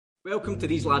Welcome to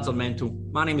These Lads Are Mental.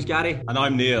 My name is Gary. And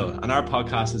I'm Neil, and our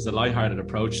podcast is a lighthearted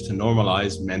approach to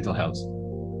normalise mental health.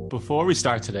 Before we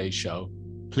start today's show,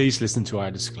 please listen to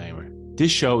our disclaimer. This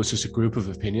show is just a group of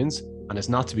opinions and is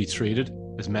not to be treated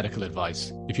as medical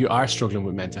advice. If you are struggling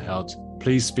with mental health,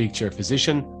 please speak to your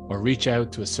physician or reach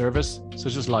out to a service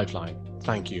such as Lifeline.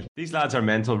 Thank you. These Lads Are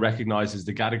Mental recognises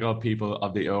the Gadigal people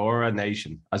of the Eora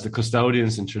Nation as the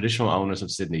custodians and traditional owners of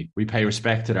Sydney. We pay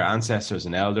respect to their ancestors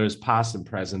and elders, past and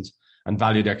present, and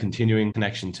value their continuing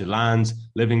connection to lands,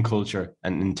 living culture,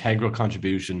 and integral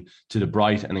contribution to the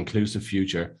bright and inclusive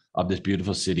future of this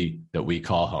beautiful city that we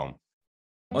call home.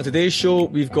 On today's show,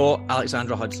 we've got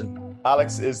Alexandra Hudson.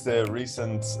 Alex is the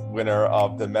recent winner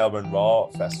of the Melbourne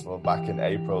Raw Festival back in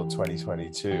April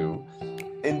 2022.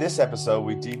 In this episode,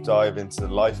 we deep dive into the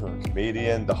life of a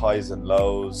comedian, the highs and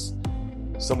lows,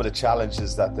 some of the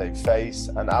challenges that they face.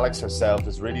 And Alex herself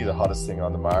is really the hottest thing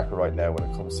on the market right now when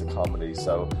it comes to comedy.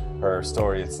 So her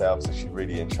story itself is actually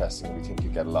really interesting. We think you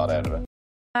get a lot out of it.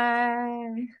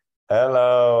 Hi.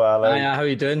 Hello, Alex. Hi, how are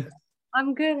you doing?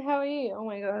 I'm good. How are you? Oh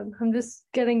my God. I'm just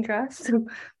getting dressed.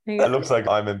 It looks like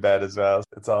I'm in bed as well.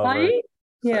 It's all Are right. you?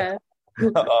 Yeah.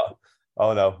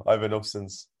 Oh no, we've been up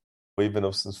since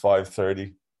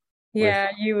 5:30. Yeah,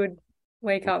 you would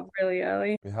wake up really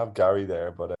early. We have Gary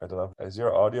there, but I don't know. Is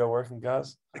your audio working,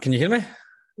 Gaz? Can you hear me?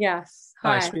 Yes.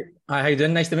 Hi. Hi, how you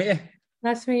doing? Nice to meet you.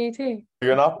 Nice to meet you too.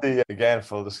 You're not again,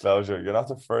 full disclosure, you're not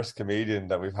the first comedian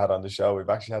that we've had on the show. We've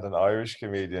actually had an Irish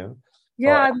comedian.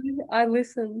 Yeah, I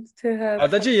listened to her. Oh,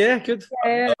 did you? Yeah, good.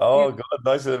 Yeah. Oh, God,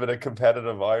 nice to have a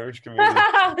competitive Irish comedian.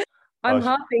 I'm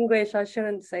half English. I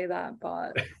shouldn't say that,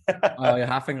 but Oh, you're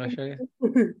half English, are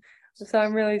you? so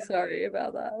I'm really sorry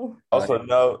about that.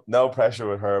 Also, no pressure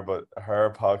with her, but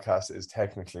her podcast is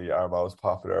technically our most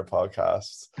popular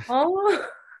podcast. Oh.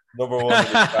 Number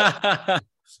one.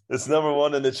 It's number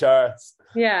one in the charts.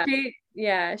 Yeah.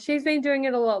 She's been doing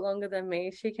it a lot longer than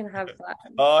me. She can have that.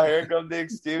 Oh, here come the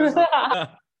excuses.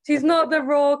 She's not the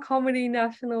Raw Comedy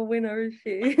National winner, is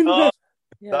she? Oh,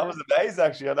 Yeah. that was amazing,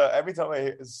 actually. I know every time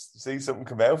I see something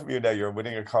come out from you now, you're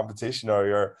winning a competition or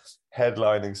you're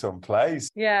headlining some place.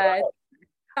 Yeah.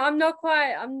 I'm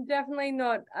definitely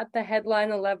not at the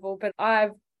headliner level, but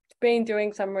I've been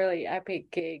doing some really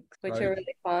epic gigs, which are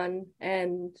really fun.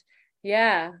 And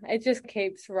yeah, it just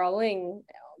keeps rolling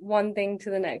one thing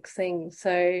to the next thing.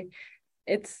 So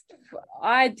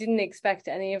I didn't expect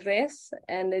any of this,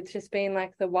 and it's just been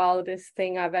like the wildest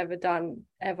thing I've ever done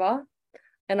ever.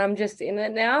 And I'm just in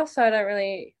it now, so I don't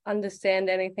really understand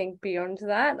anything beyond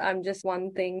that. I'm just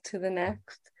one thing to the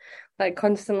next, like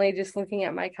constantly just looking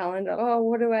at my calendar. Oh,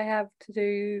 what do I have to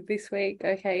do this week?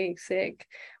 Okay, sick.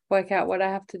 Work out what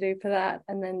I have to do for that,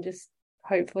 and then just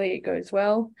hopefully it goes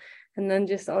well, and then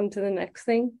just on to the next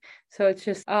thing. So it's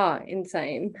just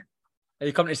insane. Are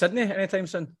you coming to Sydney anytime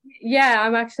soon? Yeah,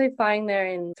 I'm actually flying there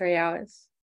in 3 hours.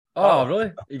 Oh,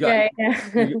 really? Yeah.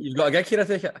 You've got a gig here, I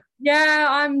take it? Yeah,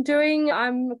 I'm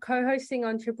co-hosting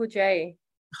on Triple J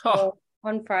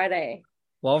on Friday.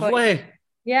 Lovely.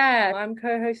 Yeah, I'm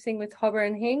co-hosting with Hobber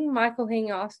and Hing. Michael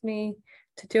Hing asked me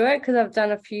to do it because I've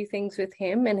done a few things with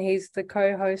him, and he's the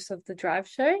co-host of the Drive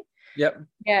Show. Yep.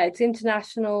 Yeah, it's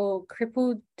International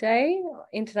Crippled Day,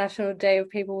 International Day of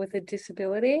People with a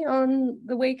Disability on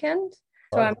the weekend.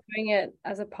 So I'm doing it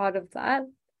as a part of that.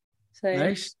 So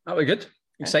nice. That'll be good.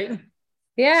 Exciting.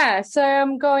 Yeah, so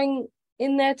I'm going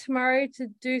in there tomorrow to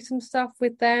do some stuff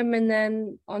with them, and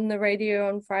then on the radio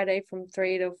on Friday from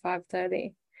 3 till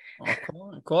 5:30.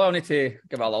 Oh, cool. I'll need to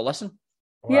give it a little listen.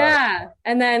 Wow. Yeah,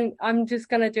 and then I'm just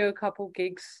going to do a couple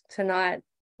gigs tonight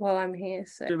while I'm here.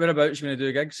 So Whereabouts you going to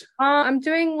do gigs? I'm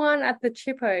doing one at the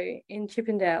Chippo in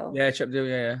Chippendale. Yeah,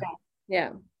 Chippendale, Yeah.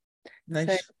 Nice.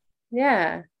 So,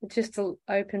 yeah, it's just an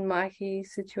open mic-y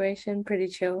situation, pretty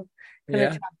chill. Gonna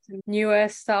try some newer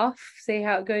stuff, see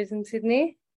how it goes in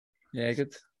Sydney. Yeah,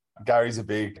 good. Gary's a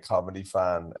big comedy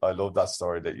fan. I love that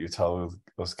story that you told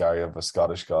us, Gary, of a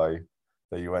Scottish guy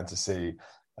that you went to see,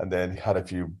 and then he had a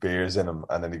few beers in him,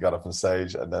 and then he got up on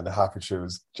stage, and then halfway through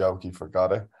his joke, he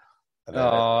forgot it.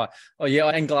 Yeah,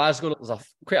 in Glasgow, there's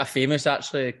quite a famous,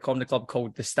 actually, comedy club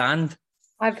called The Stand.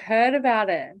 I've heard about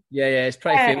it. Yeah, it's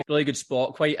pretty famous, really good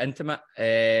spot, quite intimate,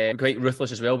 quite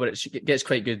ruthless as well, but it gets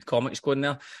quite good comics going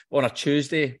there. On a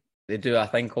Tuesday, they do a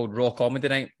thing called Raw Comedy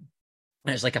Night,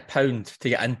 and it's like £1 to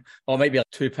get in, or it might be like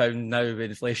 £2 now with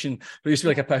inflation, but it used to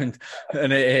be like £1,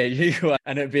 and you go,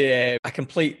 and it'd be a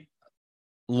complete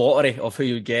lottery of who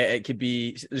you get. It could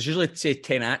be, there's usually, say,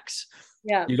 10 acts.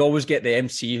 Yeah. You'd always get the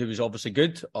MC who was obviously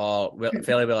good or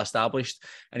fairly well established,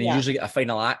 and you usually get a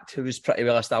final act who was pretty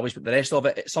well established, but the rest of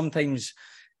it, sometimes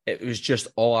it was just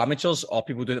all amateurs or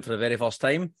people doing it for the very first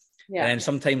time. Yeah. And then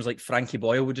sometimes like Frankie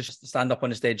Boyle would just stand up on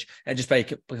the stage and just by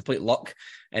complete luck.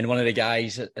 And one of the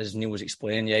guys, as Neil was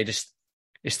explaining,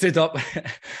 he stood up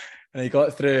and he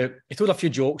got through. He told a few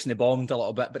jokes and he bombed a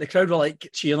little bit, but the crowd were like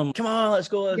cheering him, come on, let's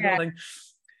go. And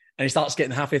he starts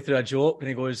getting halfway through a joke and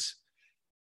he goes,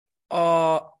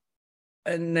 oh,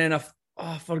 and then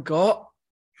I forgot.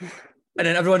 And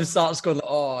then everyone starts going,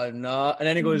 oh no. And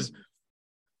then he goes,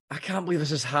 I can't believe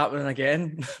this is happening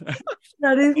again.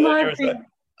 That is my thing.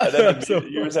 And then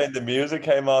you were saying the music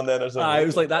came on then or something? It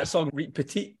was like that song Reet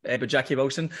Petite by Jackie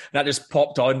Wilson. And that just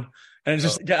popped on. And it's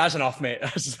just, that's enough, mate.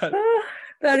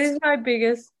 That is my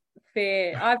biggest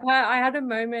fear. I had a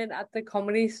moment at the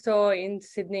Comedy Store in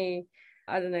Sydney,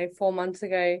 I don't know, 4 months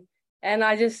ago. And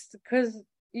because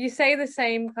you say the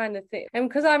same kind of thing. And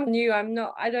because I'm new,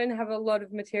 I don't have a lot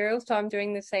of material. So I'm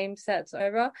doing the same sets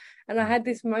over. And I had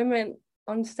this moment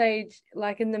on stage,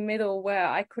 like in the middle, where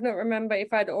I couldn't remember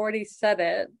if I'd already said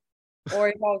it or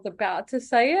if I was about to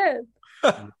say it.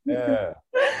 Yeah.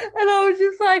 And I was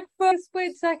just like, for a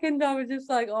split second, I was just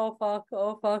like, oh fuck,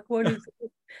 what is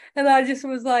it? And I just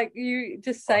was like, you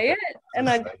just say it.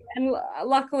 And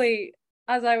luckily,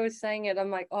 as I was saying it,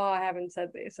 I'm like, oh, I haven't said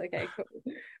this. Okay,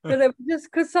 cool. But it was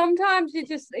just because sometimes you're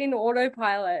just in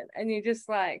autopilot and you're just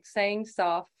like saying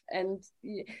stuff and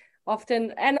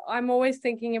often, and I'm always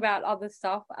thinking about other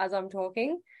stuff as I'm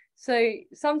talking. So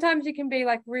sometimes you can be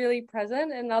like really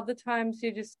present and other times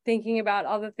you're just thinking about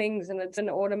other things and it's an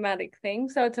automatic thing.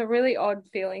 So it's a really odd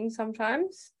feeling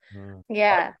sometimes.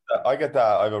 Yeah. I get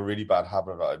that. I have a really bad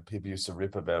habit of it. People used to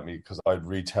rip about me because I'd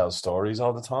retell stories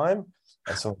all the time.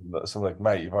 And some like,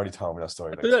 mate, you've already told me that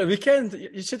story. Like, the weekend,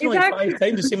 you said like 5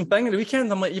 times the same thing at the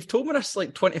weekend. I'm like, you've told me this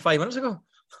like 25 minutes ago.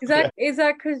 Is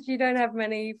that because you don't have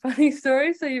many funny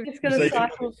stories, so you're just going to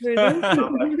cycle through them?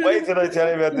 Wait till I tell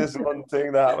you about this one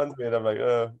thing that happened to me, and I'm like,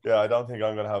 oh, yeah, I don't think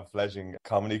I'm going to have a fledgling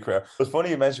comedy career. It's funny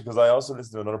you mentioned because I also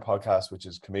listen to another podcast, which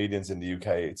is Comedians in the UK.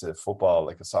 It's a football,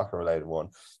 like a soccer related one.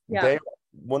 Yeah.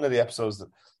 One of the episodes that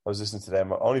I was listening to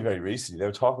them only very recently, they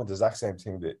were talking about the exact same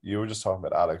thing that you were just talking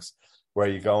about, Alex, where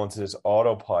you go into this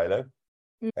autopilot.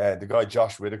 The guy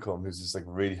Josh Widdicombe, who's just like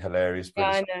really hilarious.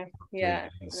 I know. Yeah.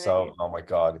 Oh my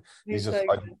god, he's just so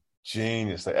like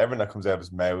genius. Like everything that comes out of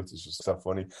his mouth is just so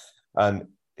funny. And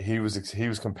he was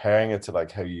comparing it to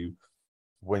like how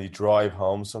when you drive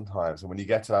home sometimes, and when you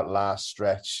get to that last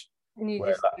stretch, and you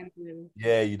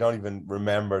you don't even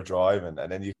remember driving,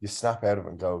 and then you snap out of it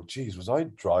and go, "Geez, was I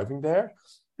driving there?"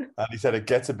 And he said it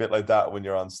gets a bit like that when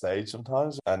you're on stage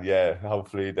sometimes. And yeah,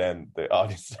 hopefully then the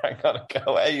audience aren't going to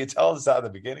go, hey, you told us that at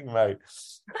the beginning, mate.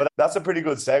 But that's a pretty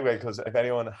good segue because if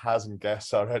anyone hasn't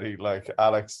guessed already, like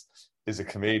Alex is a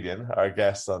comedian, our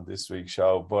guest on this week's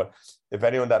show. But if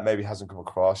anyone that maybe hasn't come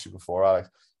across you before, Alex,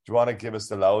 do you want to give us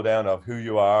the lowdown of who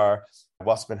you are,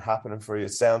 what's been happening for you?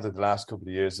 It sounds like the last couple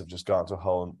of years have just gone to a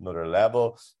whole another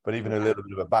level, but even a little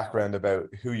bit of a background about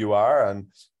who you are and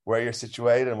where you're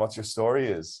situated and what your story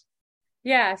is.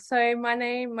 Yeah, so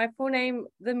my full name,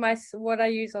 what I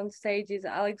use on stage is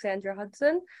Alexandra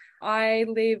Hudson. I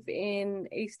live in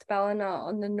East Ballina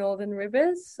on the Northern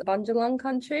Rivers, Bundjalung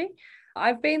country.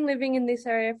 I've been living in this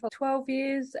area for 12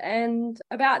 years and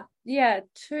about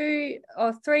 2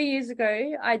 or 3 years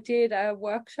ago, I did a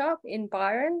workshop in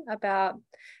Byron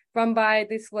run by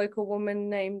this local woman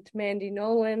named Mandy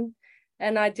Nolan.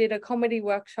 And I did a comedy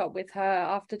workshop with her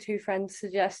after 2 friends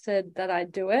suggested that I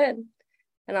do it.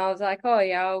 And I was like, oh,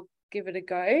 yeah, I'll give it a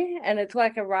go. And it's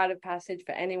like a rite of passage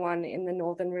for anyone in the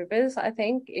Northern Rivers, I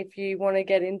think. If you want to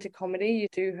get into comedy, you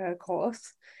do her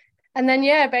course. And then,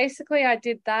 basically I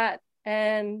did that.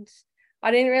 And I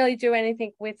didn't really do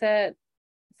anything with it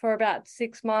for about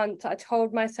 6 months. I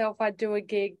told myself I'd do a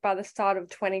gig by the start of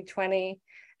 2020.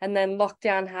 And then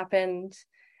lockdown happened.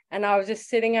 And I was just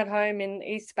sitting at home in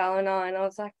East Ballina and I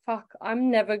was like, fuck,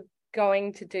 I'm never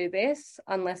going to do this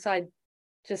unless I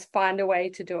just find a way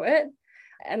to do it.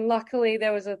 And luckily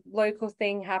there was a local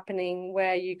thing happening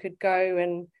where you could go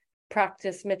and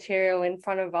practice material in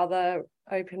front of other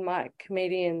open mic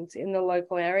comedians in the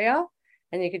local area.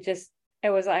 And you could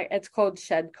it's called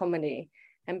Shed Comedy.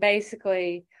 And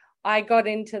basically I got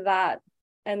into that.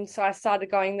 And so I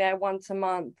started going there once a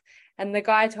month. And the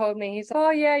guy told me, he's like, oh,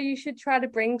 yeah, you should try to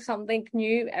bring something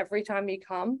new every time you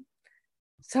come.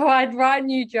 So I'd write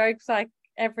new jokes like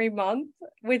every month,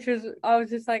 I was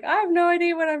just like, I have no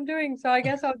idea what I'm doing. So I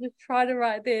guess I'll just try to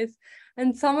write this.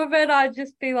 And some of it,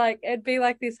 it'd be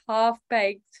like this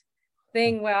half-baked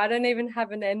thing where I don't even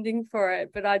have an ending for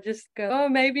it, but I just go, oh,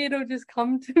 maybe it'll just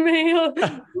come to me. Or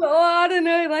I don't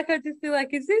know. Like, I just feel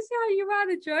like, is this how you write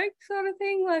a joke sort of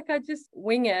thing? Like, I just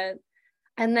wing it.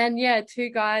 And then, yeah, two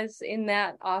guys in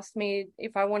that asked me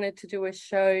if I wanted to do a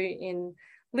show in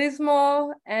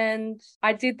Lismore. And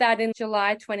I did that in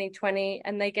July 2020.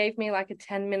 And they gave me like a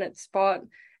 10-minute spot.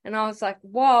 And I was like,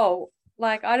 whoa,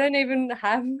 like I don't even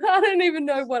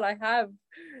know what I have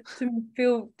to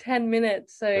fill 10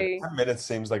 minutes. So 10 minutes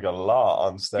seems like a lot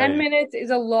on stage. 10 minutes is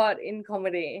a lot in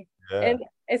comedy. Yeah. And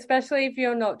especially if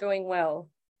you're not doing well.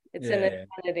 It's an Yeah.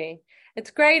 eternity. It's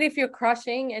great if you're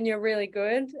crushing and you're really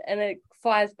good and it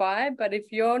flies by, but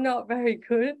if you're not very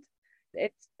good,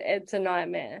 it's a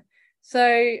nightmare.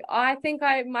 So I think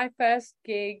my first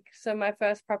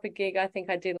proper gig, I think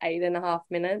I did 8.5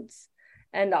 minutes.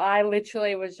 And I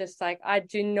literally was just like, I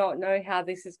do not know how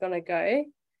this is going to go.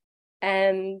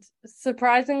 And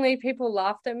surprisingly, people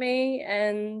laughed at me.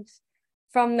 And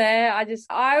from there,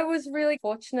 I was really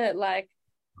fortunate. Like,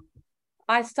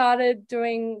 I started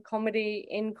doing comedy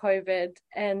in COVID,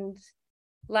 and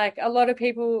like a lot of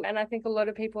people, and I think a lot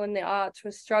of people in the arts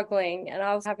were struggling, and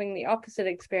I was having the opposite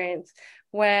experience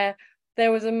where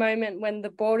there was a moment when the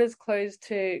borders closed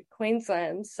to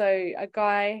Queensland. So a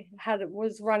guy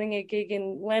was running a gig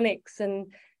in Lennox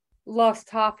and lost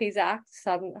half his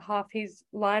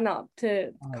lineup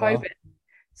to COVID. Wow.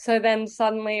 So then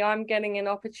suddenly I'm getting an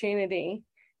opportunity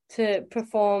to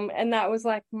perform, and that was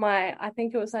like I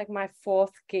think it was like my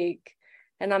fourth gig,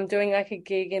 and I'm doing like a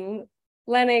gig in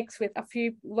Lennox with a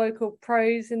few local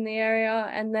pros in the area,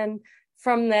 and then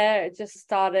from there it just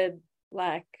started,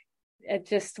 like it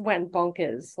just went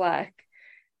bonkers. Like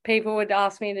people would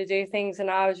ask me to do things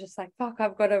and I was just like, fuck,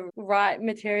 I've got to write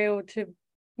material to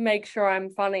make sure I'm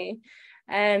funny.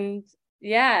 And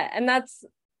yeah, and that's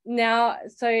now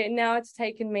it's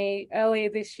taken me. Earlier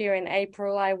this year in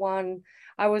April,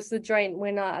 I was the joint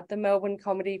winner at the Melbourne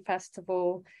Comedy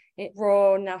Festival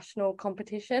Raw National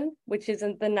Competition, which is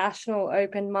the national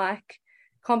open mic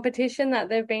competition that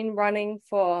they've been running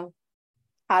for,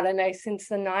 I don't know, since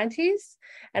the 90s.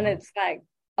 And it's like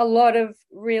a lot of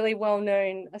really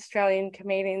well-known Australian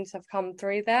comedians have come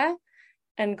through there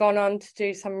and gone on to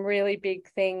do some really big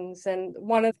things. And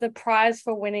one of the prize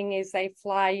for winning is they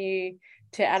fly you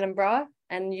to Edinburgh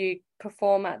and you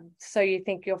perform So You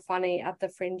Think You're Funny at the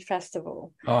Fringe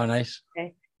Festival. Oh, nice.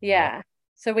 Okay. Yeah.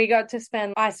 So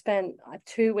I spent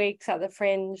 2 weeks at the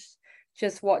Fringe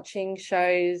just watching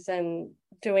shows and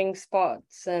doing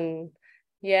spots, and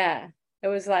yeah, it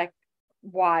was like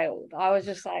wild. I was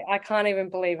just like, I can't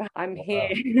even believe I'm here.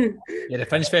 Yeah, the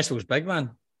Fringe Festival's big, man.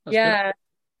 That's yeah. good.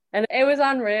 And it was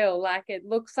unreal. Like, it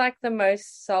looks like the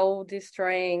most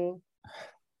soul-destroying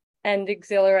and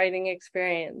exhilarating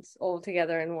experience all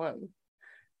together in one.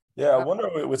 Yeah, I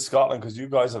wonder with Scotland, because you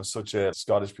guys have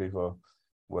Scottish people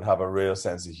would have a real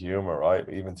sense of humor, right?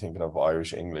 Even thinking of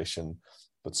Irish English,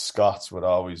 but Scots would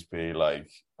always be like,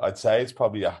 I'd say it's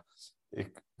probably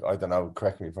I don't know,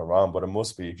 correct me if I'm wrong, but it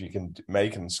must be, if you can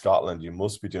make it in Scotland, you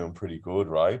must be doing pretty good,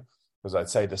 right? Because I'd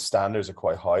say the standards are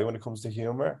quite high when it comes to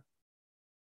humor.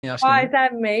 Is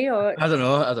that me or? I don't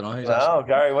know. No,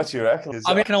 Gary, what do you reckon?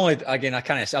 I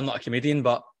can't say I'm not a comedian,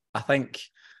 but I think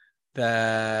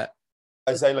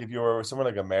I'd say, like, if you were somewhere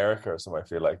like America or something, I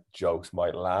feel like jokes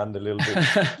might land a little bit.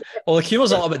 Well, the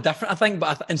humour's a little bit different, I think.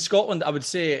 But in Scotland, I would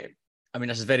say, I mean,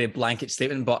 this is a very blanket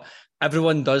statement, but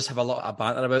everyone does have a lot of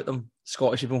banter about them,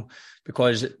 Scottish people,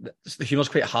 because the humour's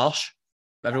quite harsh.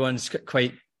 Everyone's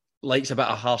quite likes a bit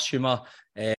of harsh humour,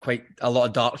 quite a lot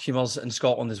of dark humours in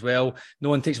Scotland as well. No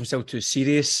one takes themselves too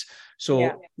serious.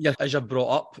 So, yeah, as you're brought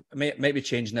up, it might be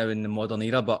changed now in the modern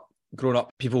era, but growing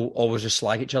up, people always just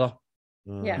slag each other.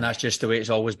 Yeah. And that's just the way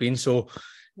it's always been. So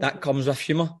that comes with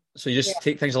humour. So you just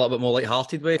take things a little bit more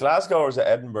light-hearted way. Glasgow, or is it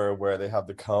Edinburgh, where they have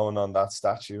the cone on that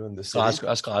statue in the city? Glasgow,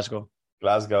 that's Glasgow.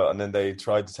 Glasgow, and then they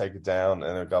tried to take it down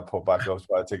and it got put back up,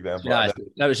 tried to take it down. Yeah,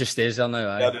 that was just stays there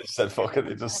now. Yeah, they just said, fuck it,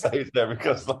 it just stayed there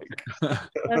because, like...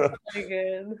 That's pretty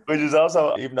good. Which is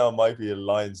also, even though it might be a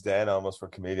lion's den almost for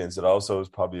comedians, it also is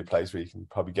probably a place where you can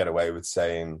probably get away with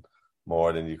saying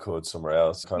more than you could somewhere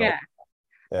else. Yeah.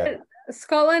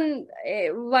 Scotland,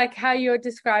 like how you're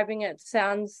describing it,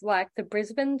 sounds like the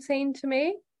Brisbane scene to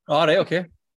me. All right, okay.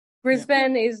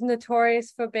 Brisbane is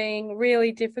notorious for being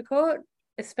really difficult,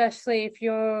 especially if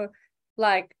you're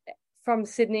like from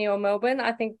Sydney or Melbourne.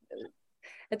 I think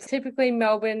it's typically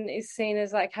Melbourne is seen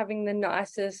as like having the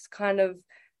nicest kind of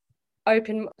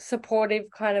open, supportive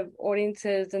kind of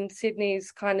audiences, and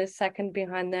Sydney's kind of second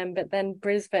behind them. But then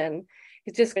Brisbane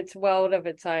is just its world of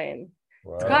its own.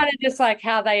 Wow. It's kind of just like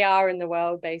how they are in the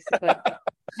world, basically.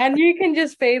 And you can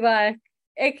just be like,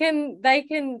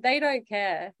 they don't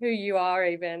care who you are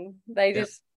even. They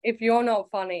just, if you're not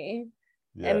funny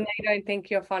and they don't think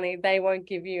you're funny, they won't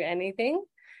give you anything.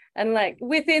 And like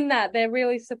within that, they're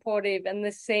really supportive and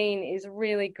the scene is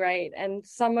really great. And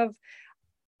some of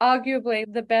arguably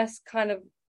the best kind of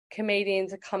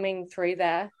comedians are coming through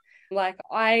there. Like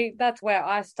that's where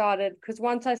I started, because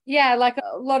like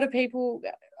a lot of people,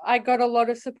 I got a lot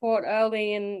of support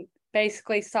early and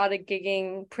basically started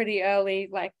gigging pretty early,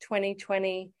 like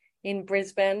 2020 in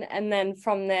Brisbane. And then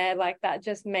from there, like that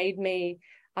just made me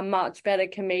a much better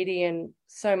comedian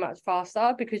so much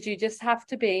faster, because you just have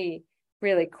to be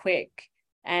really quick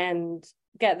and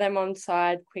get them on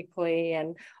side quickly.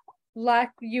 And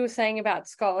like you were saying about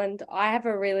Scotland, I have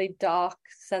a really dark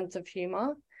sense of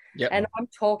humor. Yep. And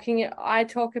I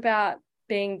talk about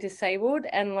being disabled,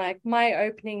 and like my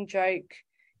opening joke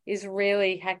is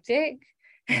really hectic.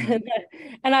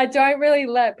 And I don't really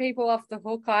let people off the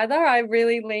hook either. I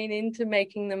really lean into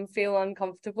making them feel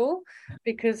uncomfortable,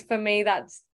 because for me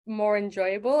that's more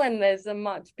enjoyable and there's a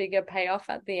much bigger payoff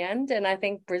at the end. And I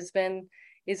think Brisbane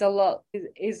is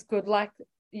good. Like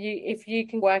if you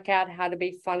can work out how to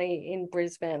be funny in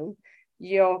Brisbane,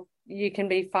 you can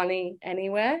be funny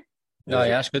anywhere. No, yeah,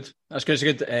 that's good. That's good. It's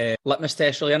a good litmus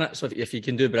test, really, innit? So if you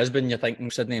can do Brisbane, you're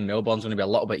thinking Sydney and Melbourne's going to be a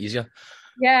little bit easier.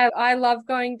 Yeah, I love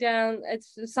going down.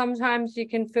 It's sometimes you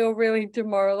can feel really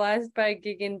demoralized by a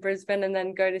gig in Brisbane and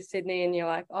then go to Sydney and you're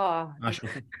like, oh.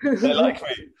 They like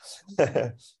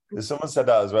me. Someone said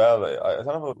that as well. I don't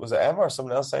know if it was Emma or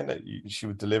someone else saying that she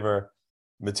would deliver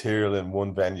material in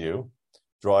one venue,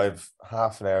 drive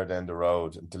half an hour down the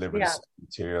road and deliver the same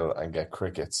material and get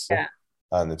crickets. Yeah.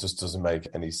 And it just doesn't make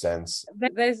any sense.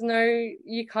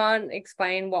 You can't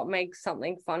explain what makes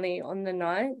something funny on the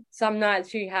night. Some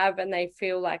nights you have and they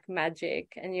feel like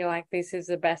magic and you're like, this is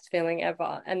the best feeling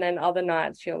ever. And then other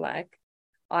nights you're like,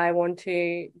 I want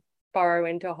to burrow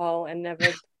into a hole and never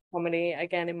do comedy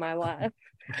again in my life.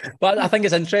 But I think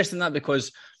it's interesting that,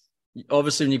 because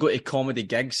obviously when you go to comedy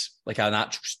gigs, like an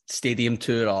actual stadium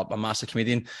tour or a massive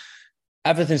comedian,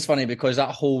 everything's funny because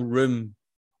that whole room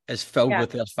is filled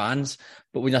with their fans.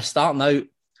 But when you're starting out,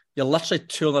 you're literally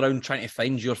touring around trying to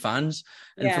find your fans.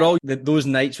 And for all those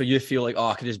nights where you feel like, oh,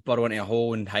 I could just burrow into a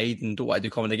hole and hide and don't want to do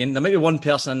comedy again, there might be one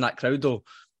person in that crowd though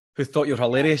who thought you're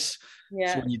hilarious.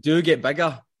 Yeah. So when you do get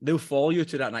bigger, they'll follow you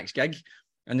to that next gig.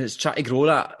 And it's trying to grow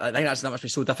that. I think that must be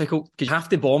so difficult, because you have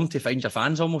to bomb to find your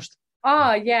fans almost.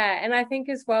 Oh, yeah. And I think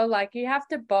as well, like you have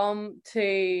to bomb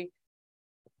to...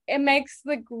 It makes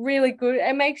really good.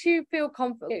 It makes you feel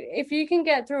confident. If you can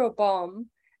get through a bomb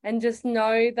and just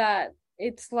know that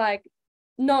it's like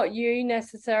not you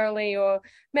necessarily, or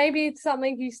maybe it's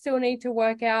something you still need to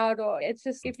work out, or it's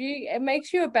just it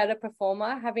makes you a better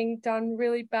performer having done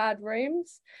really bad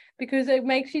rooms, because it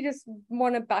makes you just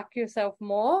want to back yourself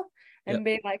more and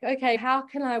be like, okay, how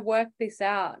can I work this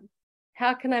out?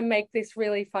 How can I make this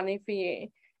really funny for you?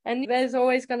 And there's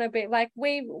always going to be like,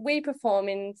 we perform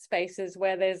in spaces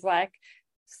where there's like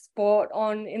sport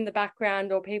on in the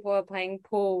background or people are playing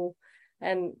pool.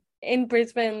 And in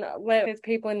Brisbane, there's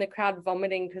people in the crowd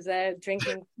vomiting because they're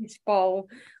drinking fish bowl,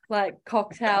 like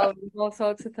cocktails and all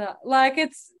sorts of stuff. Like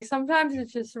sometimes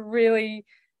it's just really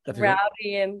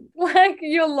rowdy, and like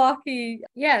you're lucky.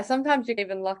 Yeah, sometimes you're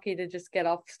even lucky to just get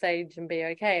off stage and be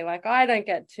okay. Like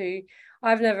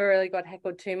I've never really got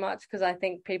heckled too much because I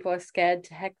think people are scared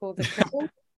to heckle the crowd.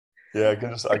 Yeah,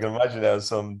 I can imagine there's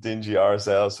some dingy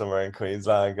RSL somewhere in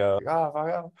Queensland going,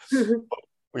 oh.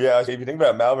 But yeah, if you think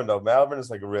about Melbourne though, Melbourne is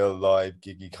like a real live,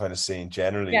 giggy kind of scene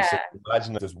generally. Yeah. So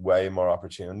imagine there's way more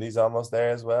opportunities almost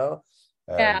there as well.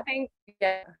 I think,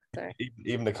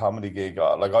 even the comedy gig,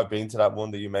 like I've been to that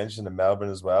one that you mentioned in Melbourne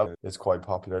as well. It's quite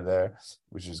popular there,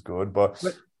 which is good. But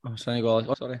sorry.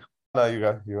 No, you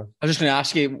go. I was just going to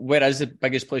ask you, where is the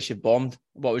biggest place you bombed?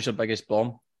 What was your biggest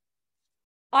bomb?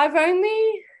 I've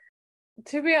only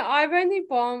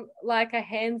bombed like a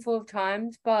handful of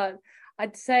times, but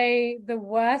I'd say the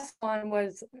worst one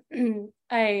was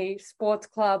a sports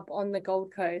club on the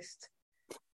Gold Coast.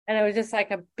 And it was just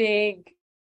like a big,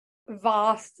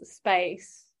 vast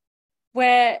space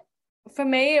where for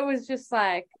me it was just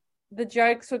like the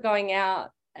jokes were going out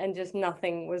and just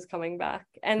nothing was coming back,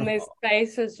 and this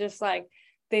space was just like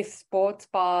this sports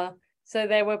bar, so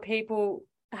there were people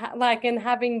like and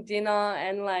having dinner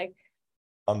and like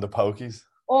on the pokies,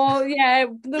 or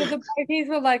the pokies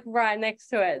were like right next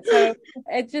to it, so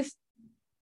it just,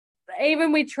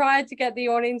 even we tried to get the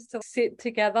audience to sit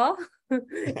together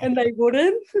and they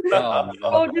wouldn't.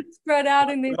 All just spread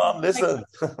out in this listen.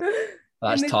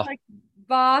 That's tough. Like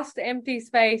vast empty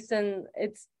space, and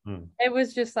it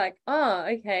was just like, oh,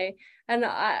 okay. And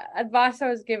advice I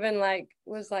was given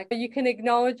was you can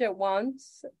acknowledge it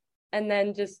once and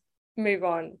then just move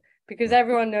on, because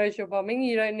everyone knows you're bombing.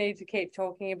 You don't need to keep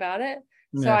talking about it.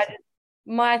 So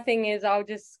my thing is I'll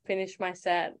just finish my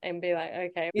set and be like,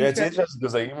 okay. Yeah, it's interesting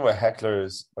because like even with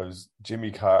hecklers, I was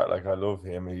Jimmy Carr, like I love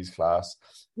him, he's class.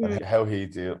 And how he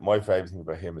my favorite thing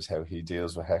about him is how he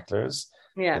deals with hecklers.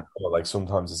 Yeah. Like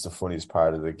sometimes it's the funniest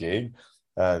part of the gig.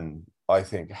 And I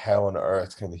think how on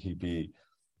earth can he be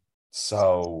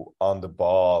so on the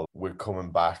ball with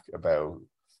coming back about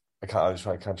I can't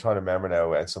try to remember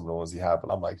now at some of the ones he had,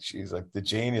 but I'm like, geez, like the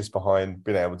genius behind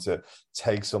being able to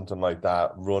take something like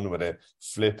that, run with it,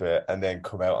 flip it, and then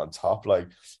come out on top. Like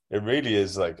it really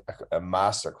is like a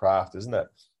master craft, isn't it?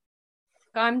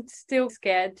 I'm still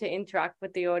scared to interact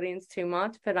with the audience too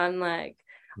much, but I'm like,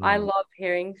 I love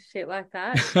hearing shit like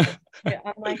that.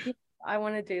 I'm like, I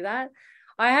want to do that.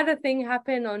 I had a thing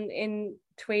happen in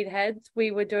Tweed Heads.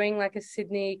 We were doing like a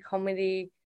Sydney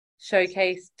comedy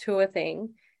showcase tour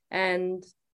thing. And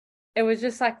it was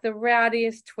just like the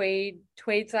rowdiest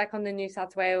Tweed's like on the New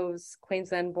South Wales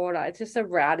Queensland border. It's just a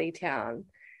rowdy town.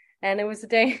 And it was the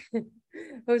day it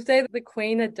was the day that the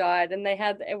Queen had died, and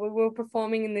we were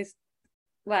performing in this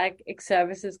like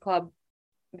ex-services club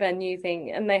venue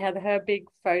thing, and they had her big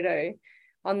photo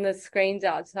on the screens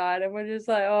outside, and we're just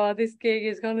like, oh, this gig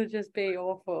is gonna just be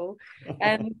awful.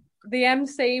 And the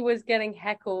MC was getting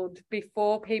heckled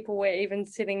before people were even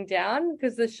sitting down,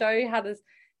 because the show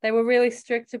they were really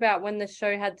strict about when the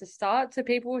show had to start. So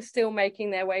people were still making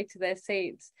their way to their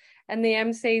seats, and the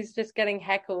MC's just getting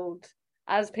heckled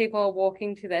as people are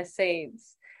walking to their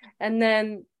seats. And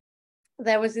then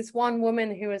there was this one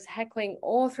woman who was heckling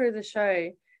all through the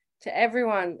show to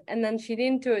everyone. And then she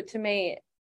didn't do it to me.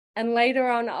 And later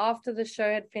on, after the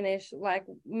show had finished, like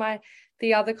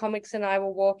the other comics and I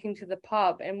were walking to the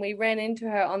pub, and we ran into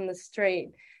her on the street,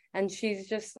 and she's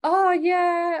just, oh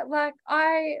yeah, like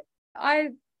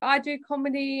I do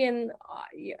comedy and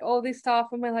all this stuff.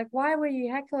 And we're like, why were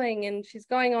you heckling? And she's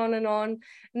going on. And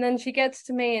then she gets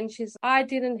to me and she's, I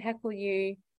didn't heckle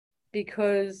you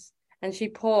because, and she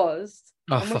paused.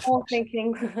 And we're all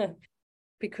thinking,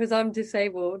 because I'm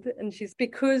disabled. And she's,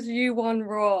 because you won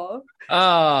Raw.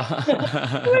 Oh.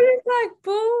 It's like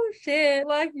bullshit.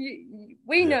 Like,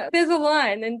 we know there's a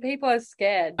line and people are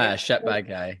scared. Shitbag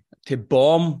guy. To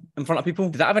bomb in front of people,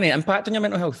 did that have any impact on your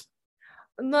mental health?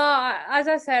 No, as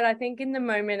I said, I think in the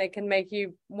moment it can make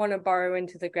you want to burrow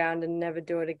into the ground and never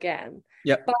do it again.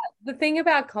 Yep. But the thing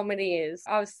about comedy is,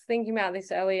 I was thinking about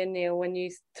this earlier, Neil, when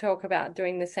you talk about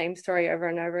doing the same story over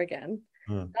and over again.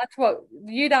 That's what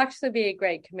you'd actually be a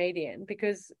great comedian,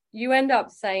 because you end up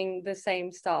saying the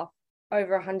same stuff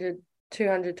over 100,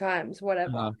 200 times,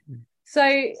 whatever. So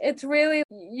it's really,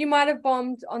 you might have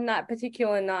bombed on that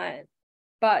particular night,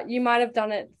 but you might have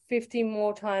done it 50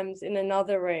 more times in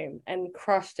another room and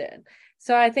crushed it.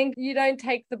 So I think you don't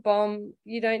take the bomb,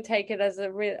 you don't take it as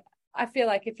I feel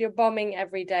like if you're bombing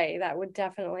every day, that would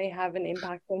definitely have an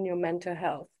impact on your mental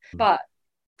health. But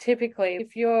typically,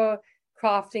 if you're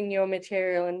crafting your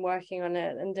material and working on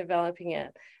it and developing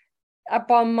it, a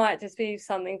bomb might just be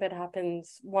something that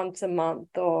happens once a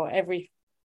month or every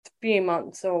few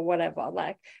months or whatever.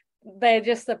 Like, they're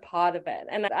just a part of it.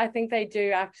 And I think they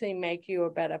do actually make you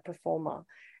a better performer.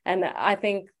 And I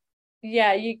think,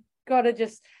 yeah, you got to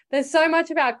just, there's so much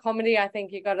about comedy. I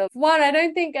think you got to, I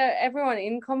don't think everyone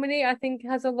in comedy, I think,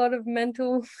 has a lot of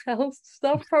mental health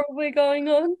stuff probably going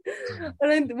on.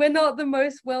 We're not the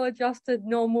most well-adjusted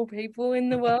normal people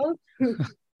in the world,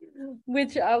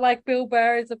 which like Bill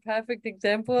Burr is a perfect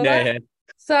example of that. Yeah.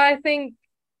 So I think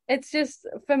it's just,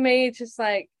 for me, it's just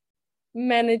like,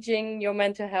 managing your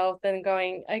mental health and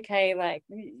going, okay, like,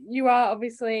 you are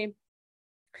obviously,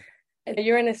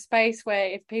 you're in a space where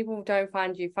if people don't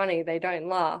find you funny, they don't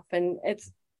laugh, and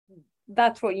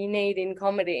that's what you need in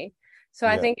comedy. So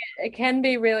I think it can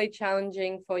be really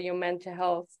challenging for your mental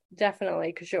health, definitely,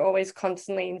 because you're always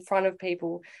constantly in front of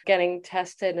people getting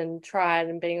tested and tried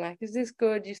and being like, is this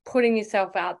good? Just putting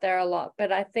yourself out there a lot.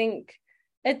 But I think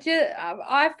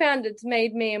I found it's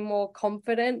made me a more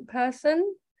confident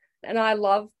person. And I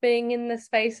love being in the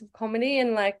space of comedy.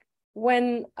 And like,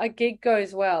 when a gig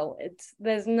goes well,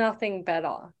 there's nothing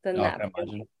better than that.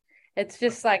 It's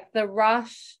just like the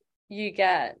rush you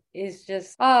get is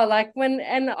just,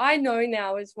 and I know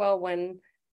now as well, when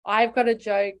I've got a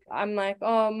joke, I'm like,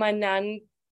 oh, my nan,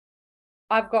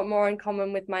 I've got more in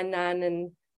common with my nan.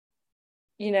 And,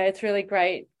 you know, it's really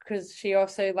great because she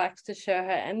also likes to share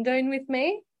her endone with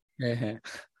me. Yeah.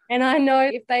 And I know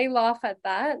if they laugh at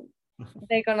that,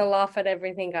 they're going to laugh at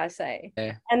everything I say.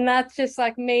 Yeah. And that's just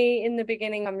like me in the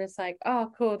beginning. I'm just like,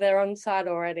 oh, cool, they're on side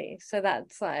already. So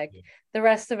that's like, the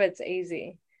rest of it's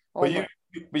easy. But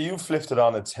you flipped it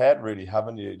on its head, really,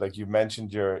 haven't you? Like, you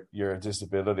mentioned your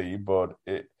disability, but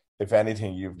if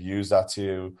anything, you've used that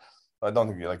to I don't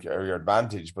think like your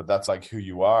advantage, but that's like who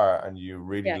you are, and you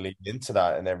really Yeah. lean into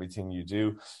that in everything you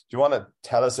do. Do you want to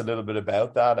tell us a little bit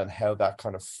about that and how that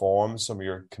kind of forms some of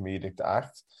your comedic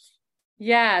act?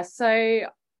 Yeah, so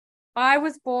I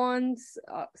was born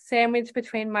sandwiched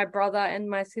between my brother and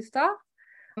my sister.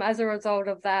 As a result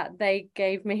of that, they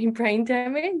gave me brain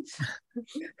damage.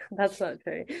 That's not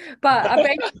true. But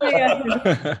I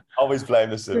basically Always blame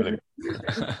the sibling.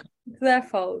 it's their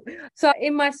fault. So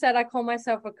in my set, I call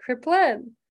myself a cripplet.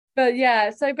 But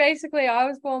yeah, so basically I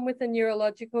was born with a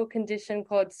neurological condition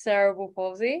called cerebral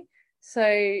palsy. So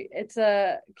it's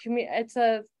a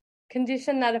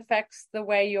condition that affects the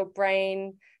way your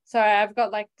brain. So I've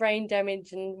got like brain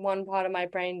damage in one part of my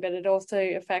brain, but it also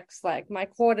affects like my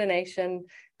coordination,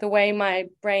 the way my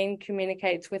brain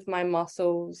communicates with my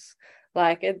muscles.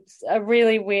 Like it's a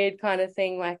really weird kind of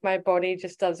thing. Like my body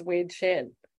just does weird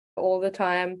shit all the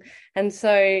time. And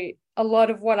so a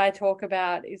lot of what I talk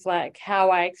about is like how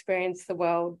I experience the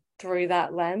world through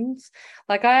that lens.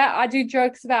 Like I do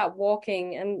jokes about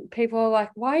walking, and people are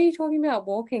like, why are you talking about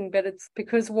walking? But it's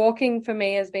because walking for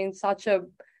me has been such a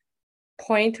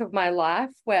point of my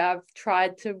life where I've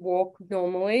tried to walk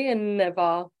normally and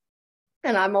never.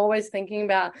 And I'm always thinking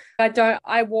about,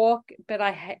 I walk, but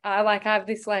I have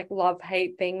this like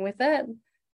love-hate thing with it.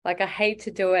 Like I hate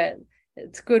to do it.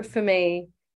 It's good for me.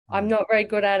 I'm not very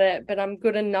good at it, but I'm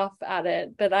good enough at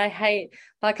it. But I hate,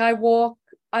 like I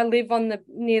live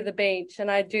near the beach, and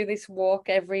I do this walk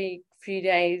every few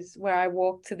days where I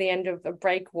walk to the end of a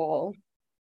break wall.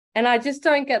 And I just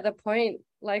don't get the point.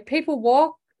 Like people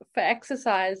walk for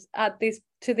exercise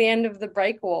to the end of the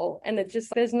break wall, and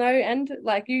there's no end.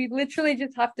 Like you literally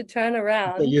just have to turn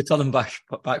around. You tell them back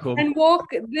home and walk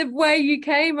the way you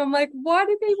came. I'm like, why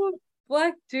do people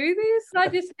like do this? I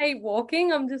just hate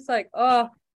walking. I'm just like, oh,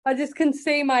 I just can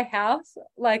see my house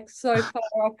like so far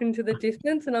off into the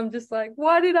distance, and I'm just like,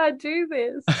 why did I do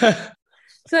this?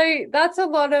 So that's a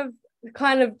lot of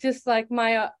kind of just like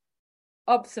my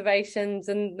observations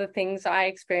and the things I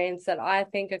experience that I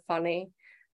think are funny.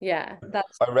 Yeah,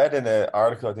 I read in an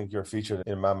article, I think you're featured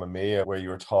in Mamma Mia, where you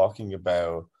were talking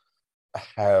about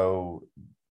how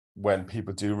when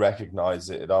people do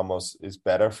recognize it, it almost is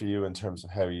better for you in terms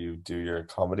of how you do your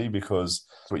comedy, because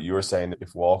what you were saying,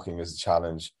 if walking is a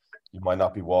challenge, you might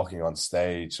not be walking on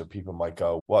stage, so people might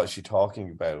go, what is she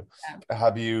talking about? Yeah. How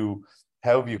have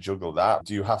you juggled that?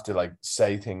 Do you have to like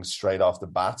say things straight off the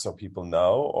bat so people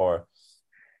know, or?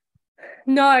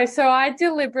 No, so I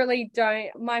deliberately don't.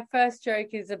 My first joke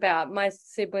is about my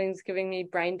siblings giving me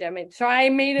brain damage. So I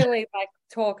immediately like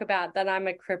talk about that I'm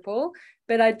a cripple,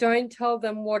 but I don't tell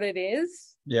them what it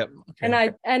is. Yep.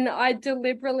 Okay. And I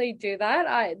deliberately do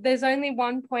that. There's only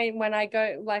one point when I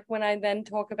then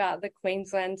talk about the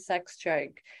Queensland sex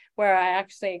joke where I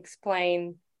actually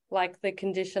explain like the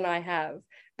condition I have.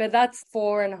 But that's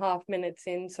 4.5 minutes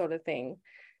in, sort of thing.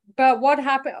 But what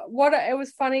happened, it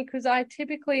was funny because I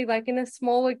typically, like in a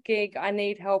smaller gig, I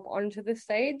need help onto the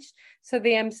stage. So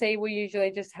the MC will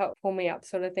usually just help pull me up,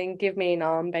 sort of thing, give me an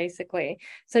arm, basically.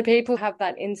 So people have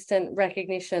that instant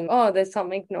recognition, oh, there's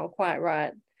something not quite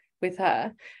right with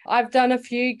her. I've done a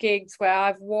few gigs where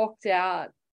I've walked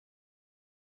out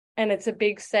and it's a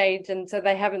big stage, and so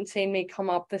they haven't seen me come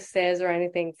up the stairs or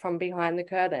anything from behind the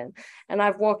curtain. And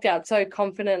I've walked out so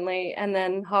confidently, and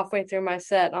then halfway through my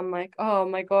set, I'm like, oh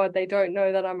my God, they don't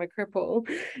know that I'm a cripple.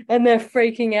 And they're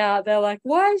freaking out. They're like,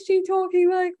 why is she talking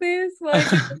like this? Like,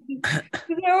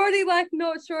 they're already like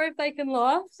not sure if they can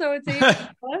laugh. So it's even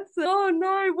worse. Oh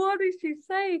no, what did she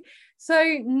say?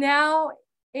 So now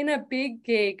in a big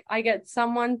gig, I get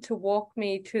someone to walk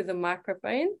me to the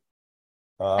microphone.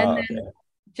 And then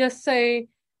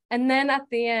and then at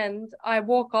the end, I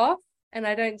walk off, and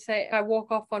I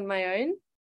walk off on my own.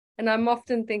 And I'm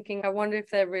often thinking, I wonder if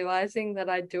they're realizing that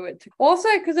I do it too. Also,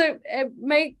 because I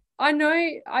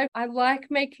like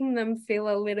making them feel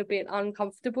a little bit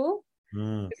uncomfortable.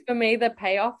 For me, the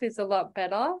payoff is a lot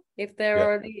better if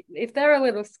they're a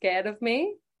little scared of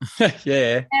me.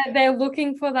 Yeah. And they're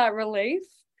looking for that relief.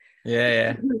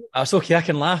 Yeah. It's okay, I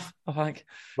can laugh, I think.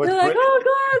 They're like, oh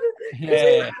God.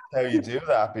 Yeah. How you do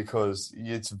that, because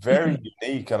it's very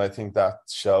unique, and I think that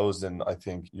shows in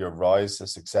your rise to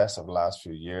success over the last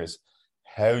few years,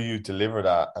 how you deliver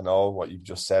that, and all what you've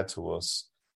just said to us,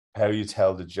 how you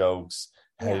tell the jokes,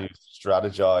 how you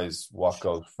strategize what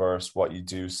goes first, what you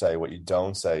do say, what you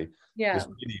don't say. It's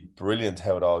really brilliant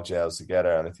how it all gels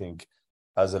together. And I think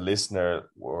as a listener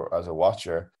or as a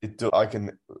watcher,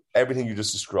 everything you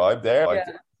just described there, I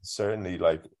can certainly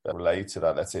like relate to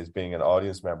that. Let's say as being an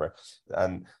audience member,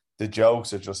 and the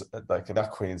jokes are just like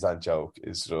that Queensland joke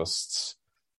is just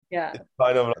Yeah. it's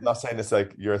kind of, I'm not saying it's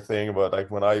like your thing, but like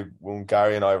when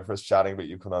Gary and I were first chatting about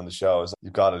you coming on the show, I was like,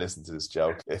 you've got to listen to this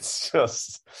joke. It's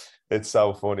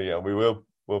so funny, and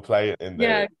we'll play it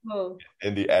cool.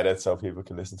 in the edit so people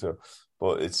can listen to it.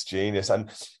 But it's genius. And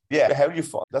yeah, how do you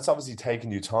find that's obviously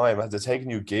taken you time? Has it taken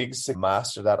you gigs to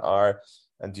master that art?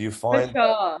 And do you For find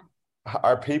sure.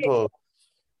 are people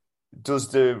does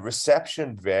the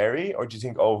reception vary, or do you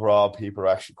think overall people are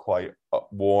actually quite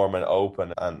warm and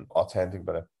open and authentic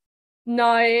about it?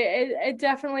 No, it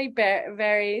definitely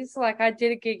varies. Like I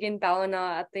did a gig in Ballina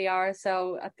at the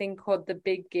RSL, I think called The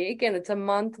Big Gig, and it's a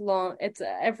month long. It's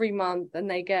every month, and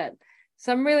they get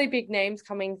some really big names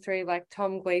coming through, like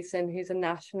Tom Gleeson, who's a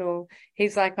national.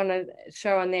 He's like on a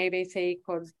show on the ABC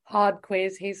called Hard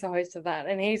Quiz. He's the host of that,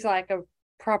 and he's like a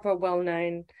proper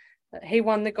well-known. He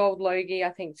won the Gold Logie,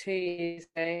 I think, 2 years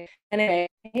ago. Anyway,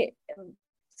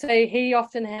 so he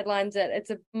often headlines it.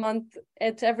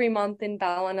 It's every month in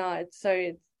Ballina. It's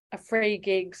a free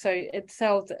gig. So it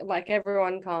sells, like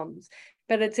everyone comes,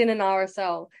 but it's in an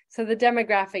RSL. So the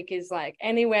demographic is like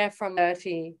anywhere from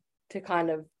 30 to kind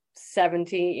of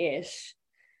 70-ish.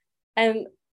 And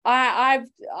I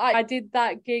did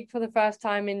that gig for the first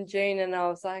time in June, and I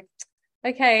was like,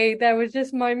 okay, there was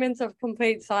just moments of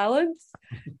complete silence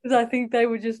because I think they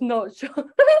were just not sure.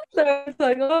 So it's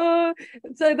like, oh,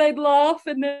 so they'd laugh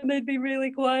and then they'd be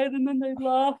really quiet, and then they'd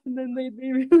laugh and then they'd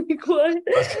be really quiet.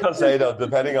 I was gonna say though,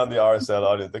 depending on the RSL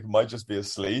audience, they might just be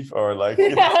asleep or like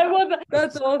Yeah, well,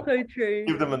 that's also true.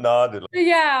 give them a nod.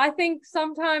 Yeah, I think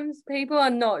sometimes people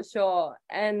are not sure,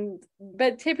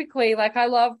 but typically, like I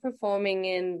love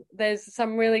performing there's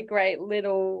some really great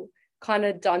little kind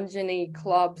of dungeony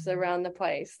clubs around the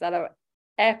place that are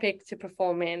epic to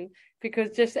perform in, because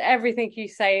just everything you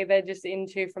say they're just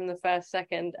into from the first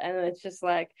second, and it's just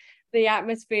like the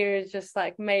atmosphere is just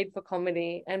like made for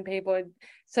comedy, and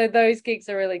so those gigs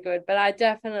are really good. But I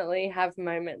definitely have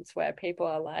moments where people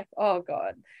are like, oh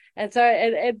god, and so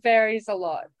it varies a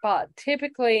lot, but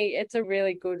typically it's a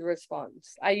really good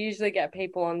response. I usually get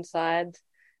people on side.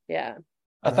 Yeah,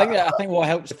 I think what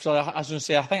helps, so I was going to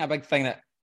say, I think a big thing that,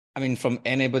 I mean, from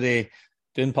anybody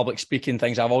doing public speaking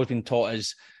things, I've always been taught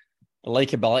is the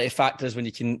likability factors when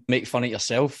you can make fun of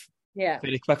yourself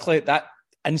very quickly. That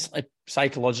instantly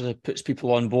psychologically puts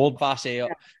people on board. If I say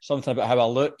something about how I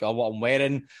look or what I'm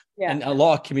wearing, and a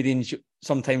lot of comedians,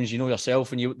 sometimes you know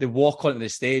yourself, and they walk onto the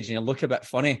stage and you look a bit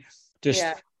funny,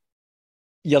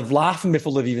 you're laughing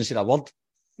before they've even said a word.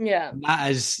 Yeah. And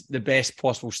that is the best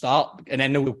possible start. And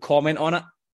then they'll comment on it.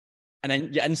 And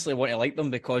then you instantly want to like them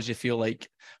because you feel like,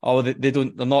 oh, they're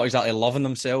not exactly loving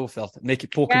themselves. They're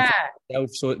poking fun at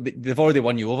themselves. So they've already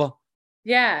won you over.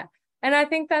 Yeah. And I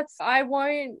think I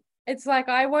won't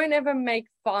ever make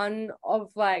fun of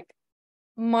like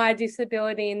my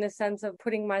disability in the sense of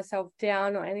putting myself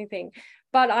down or anything.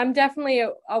 But I'm definitely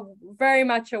very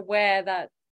much aware that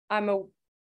I'm a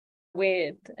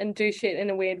weird and do shit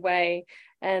in a weird way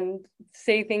and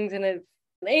see things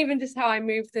even just how I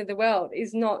move through the world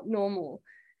is not normal.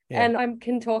 Yeah. And I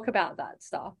can talk about that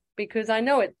stuff because I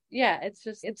know it. Yeah,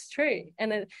 it's true.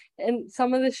 And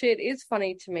some of the shit is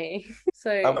funny to me.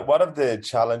 So what have the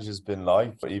challenges been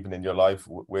like, even in your life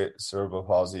with cerebral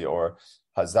palsy, or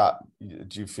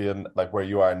do you feel like where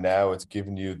you are now, it's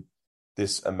given you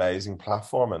this amazing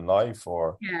platform in life?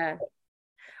 Or yeah,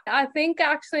 I think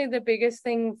actually the biggest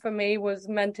thing for me was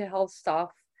mental health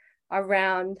stuff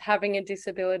around having a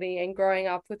disability and growing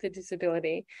up with a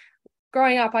disability.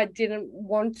 Growing up, I didn't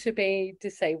want to be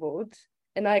disabled,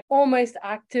 and I almost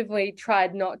actively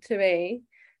tried not to be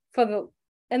and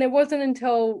it wasn't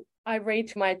until I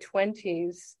reached my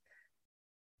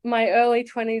early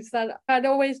 20s, that I'd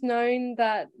always known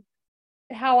that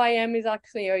how I am is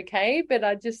actually okay, but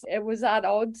it was at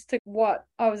odds to what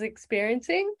I was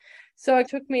experiencing. So it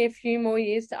took me a few more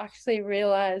years to actually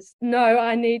realize, no,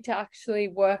 I need to actually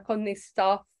work on this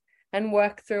stuff and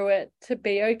work through it to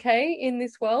be okay in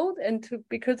this world,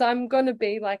 because I'm going to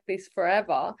be like this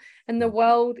forever and the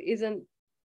world isn't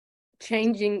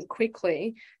changing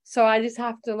quickly. So I just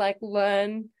have to like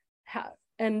learn how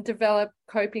and develop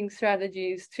coping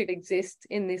strategies to exist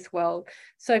in this world.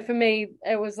 So for me,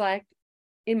 it was like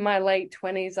in my late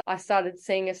 20s, I started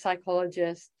seeing a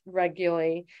psychologist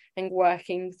regularly and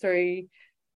working through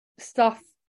stuff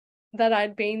that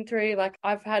I'd been through. Like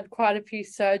I've had quite a few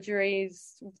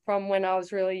surgeries from when I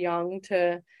was really young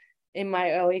to in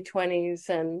my early 20s,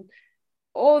 and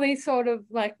all these sort of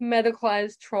like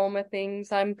medicalized trauma things.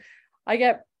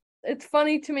 It's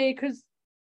funny to me because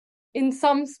in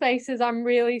some spaces I'm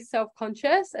really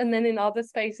self-conscious, and then in other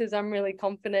spaces I'm really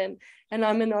confident, and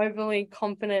I'm an overly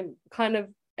confident kind of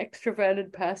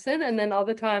extroverted person, and then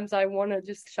other times I want to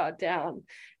just shut down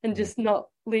and just not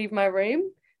leave my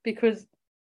room, because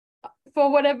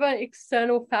for whatever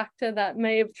external factor that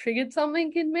may have triggered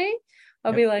something in me,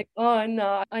 I'll be like, oh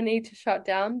no, I need to shut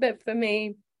down. But for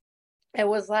me, it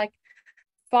was like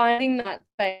finding that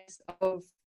space of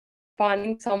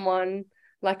finding someone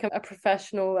like a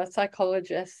professional, a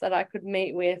psychologist that I could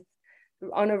meet with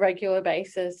on a regular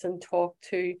basis and talk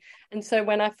to. And so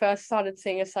when I first started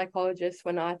seeing a psychologist,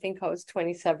 when I think I was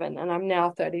 27 and I'm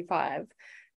now 35,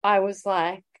 I was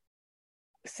like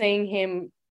seeing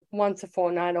him once a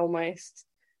fortnight almost,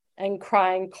 and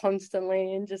crying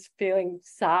constantly and just feeling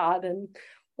sad and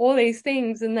all these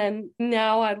things. And then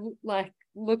now I like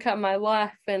look at my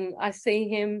life and I see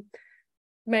him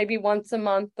maybe once a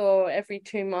month or every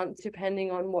 2 months, depending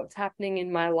on what's happening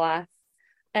in my life.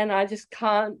 And I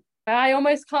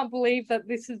almost can't believe that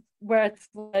this is where it's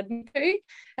led me to.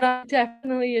 And I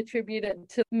definitely attribute it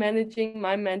to managing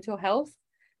my mental health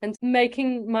and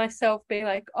making myself be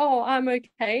like, oh, I'm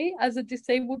okay as a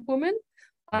disabled woman.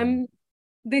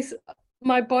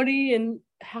 My body and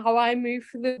how I move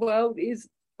through the world is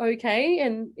okay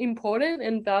and important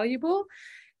and valuable.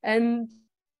 And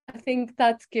I think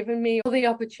that's given me all the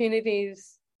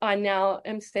opportunities I now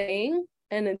am seeing.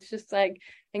 And it's just like,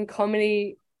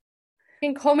 comedy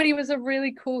was a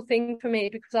really cool thing for me,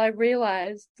 because I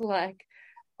realized like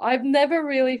I've never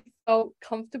really felt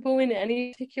comfortable in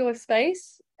any particular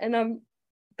space.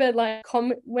 But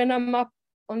when I'm up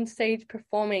on stage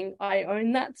performing, I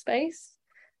own that space.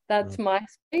 That's my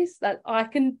space, that I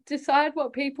can decide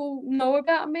what people know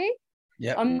about me.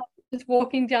 Yeah. I'm not just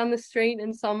walking down the street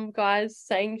and some guy's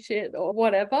saying shit or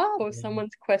whatever, or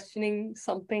someone's questioning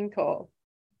something, or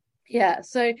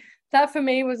so that for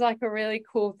me was like a really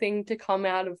cool thing to come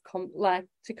out of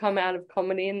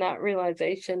comedy, and that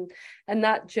realization and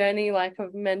that journey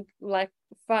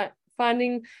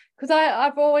finding, because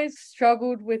I've always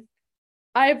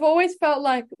felt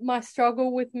like my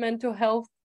struggle with mental health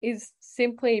is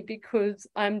simply because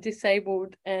I'm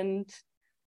disabled, and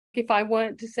if I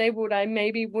weren't disabled, I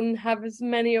maybe wouldn't have as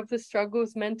many of the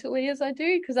struggles mentally as I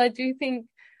do, because I do think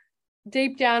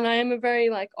deep down I am a very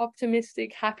like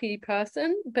optimistic, happy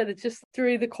person, but it's just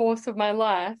through the course of my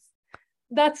life,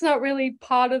 that's not really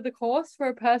part of the course for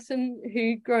a person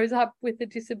who grows up with a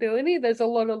disability. There's a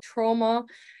lot of trauma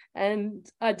and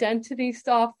identity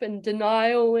stuff and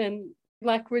denial and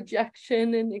like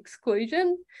rejection and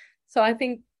exclusion. So I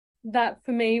think that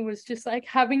for me was just like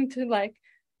having to like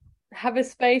have a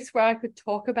space where I could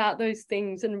talk about those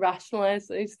things and rationalize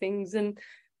those things and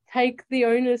take the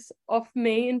onus off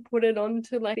me and put it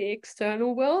onto like the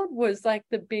external world was like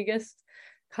the biggest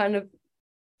kind of,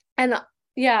 and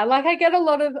like I get a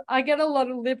lot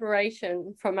of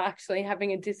liberation from actually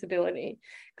having a disability,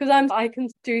 because I can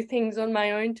do things on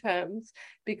my own terms,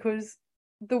 because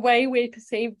the way we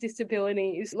perceive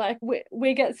disability is like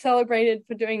we get celebrated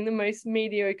for doing the most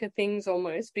mediocre things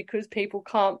almost, because people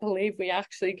can't believe we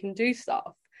actually can do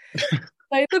stuff.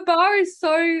 Like the bar is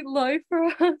so low for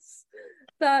us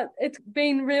that it's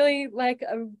been really like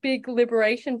a big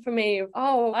liberation for me of,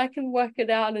 oh, I can work it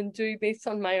out and do this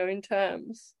on my own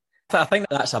terms. I think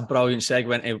that's a brilliant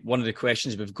segue into one of the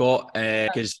questions we've got,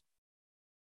 because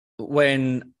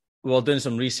when we were doing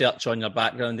some research on your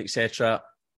background, etc.,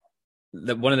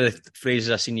 one of the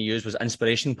phrases I seen you use was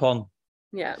inspiration porn.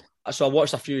 Yeah. So I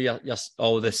watched a few of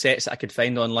all the sets that I could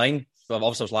find online. So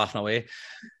obviously I was laughing away.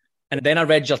 And then I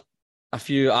read a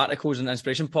few articles on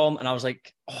inspiration porn, and I was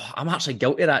like, oh, I'm actually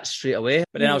guilty of that straight away.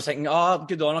 But then I was thinking, oh,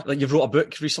 good on her. Like, you've wrote a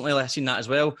book recently, I've seen that as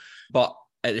well. But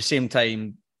at the same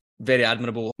time, very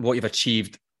admirable what you've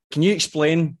achieved. Can you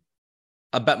explain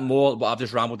a bit more what I've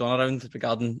just rambled on around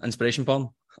regarding inspiration porn?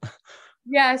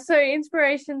 Yeah, so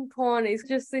inspiration porn is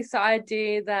just this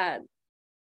idea that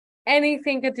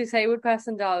anything a disabled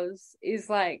person does is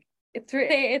like,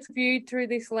 it's viewed through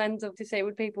this lens of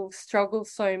disabled people struggle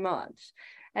so much.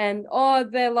 And, oh,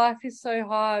 their life is so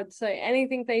hard. So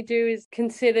anything they do is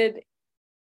considered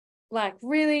like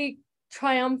really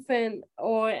triumphant,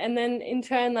 and then in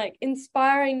turn like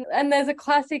inspiring. And there's a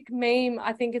classic meme,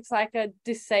 I think it's like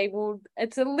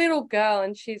it's a little girl,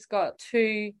 and she's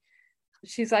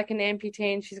like an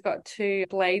amputee, and she's got 2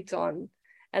 blades on,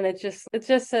 and it just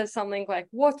says something like,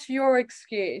 what's your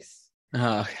excuse?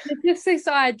 It's just this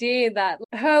idea that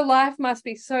her life must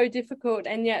be so difficult,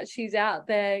 and yet she's out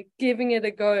there giving it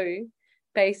a go,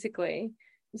 basically.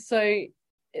 So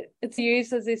it's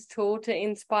used as this tool to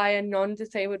inspire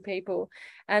non-disabled people.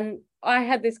 And I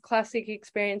had this classic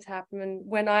experience happen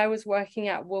when I was working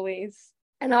at Woolies,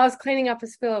 and I was cleaning up a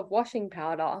spill of washing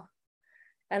powder,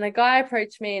 and a guy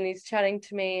approached me, and he's chatting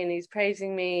to me, and he's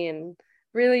praising me, and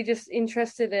really just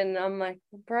interested in. I'm like,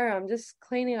 bro, I'm just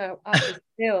cleaning up the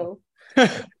spill.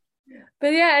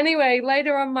 But yeah, anyway,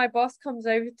 later on, my boss comes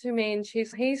over to me and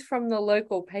he's from the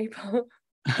local paper.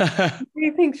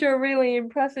 He thinks you're really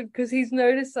impressive because he's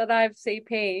noticed that I have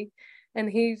CP, and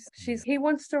he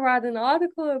wants to write an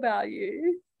article about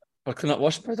you. Or clean up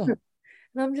wash powder.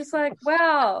 And I'm just like,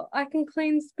 wow, I can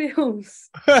clean spills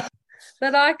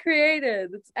that I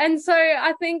created. And so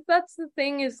I think that's the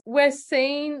thing, is we're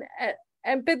seen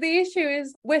but the issue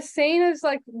is we're seen as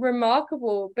like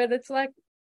remarkable, but it's like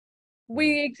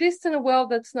we exist in a world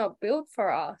that's not built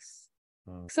for us.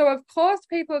 So of course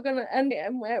people are gonna, and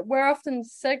we're often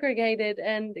segregated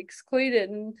and excluded,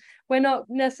 and we're not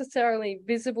necessarily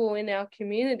visible in our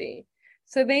community.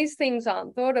 So these things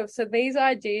aren't thought of. So these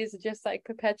ideas are just like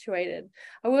perpetuated.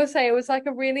 I will say it was like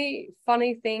a really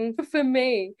funny thing for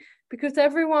me, because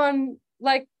everyone,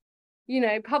 like, you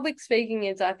know, public speaking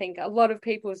is, I think, a lot of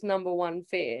people's number one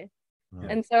fear.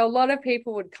 And so a lot of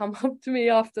people would come up to me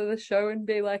after the show and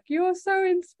be like, "You're so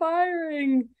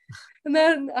inspiring." And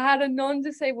then I had a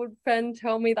non-disabled friend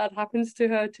tell me that happens to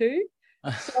her too.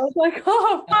 So I was like,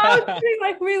 oh, I was being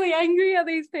like really angry at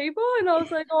these people. And I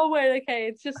was like, oh, wait, okay,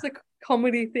 it's just a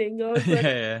comedy thing. I was like,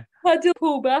 I had to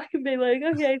pull back and be like,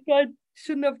 okay, so I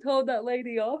shouldn't have told that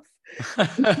lady off.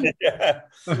 Yeah.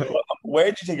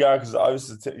 Where do you think you are? Because I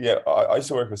used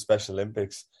to work with Special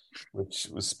Olympics, which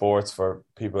was sports for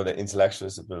people with intellectual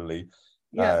disability.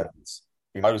 Yeah.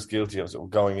 And I was guilty of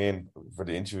going in for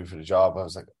the interview for the job. I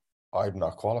was like, I'm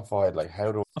not qualified. Like,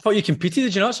 how do I thought you competed,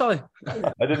 did you not, Sally?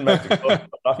 I didn't make the cut. I'm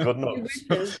not good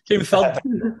enough. Came third.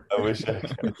 I wish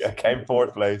I came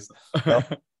fourth place. No,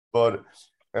 but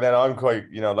and then I'm quite,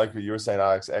 you know, like what you were saying,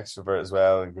 Alex, extrovert as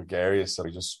well and gregarious. So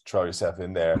you just throw yourself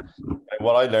in there. And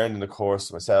what I learned in the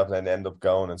course myself, and then end up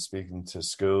going and speaking to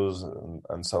schools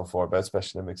and so forth about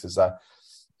Special Olympics, is that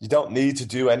you don't need to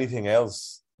do anything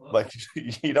else. Like,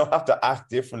 you don't have to act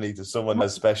differently to someone who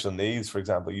has special needs, for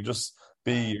example. You just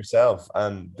be yourself,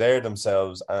 and they're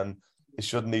themselves, and it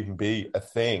shouldn't even be a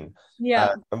thing.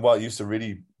 Yeah. And what used to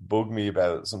really bug me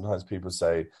about it, sometimes people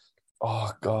say,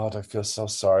 oh God, I feel so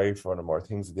sorry for them, or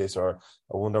things like this, or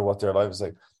I wonder what their life is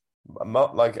like. I'm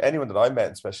not like anyone that I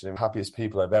met, especially the happiest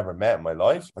people I've ever met in my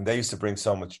life. And they used to bring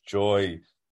so much joy,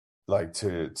 like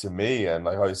to me. And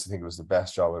like, I used to think it was the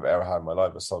best job I've ever had in my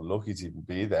life. I was so lucky to even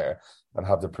be there and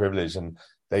have the privilege. And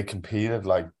they competed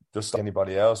like just like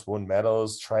anybody else, won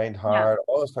medals, trained hard,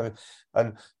 all this kind of.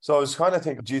 And so I was kind of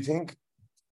thinking, do you think,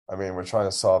 I mean, we're trying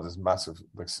to solve this massive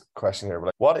question here, but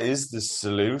like, what is the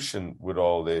solution with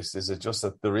all this? Is it just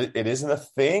that it isn't a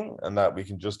thing and that we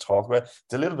can just talk about it?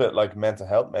 It's a little bit like mental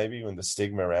health, maybe, when the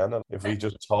stigma around it. If we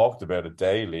just talked about it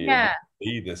daily, it would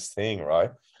be this thing,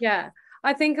 right? Yeah.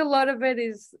 I think a lot of it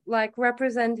is like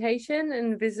representation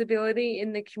and visibility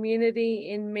in the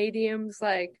community, in mediums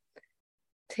like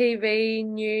TV,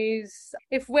 news.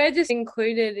 If we're just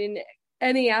included in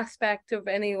any aspect of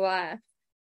any life,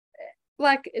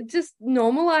 like, it just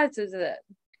normalizes it.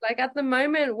 Like, at the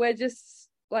moment, we're just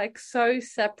like so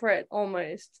separate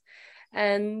almost.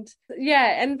 And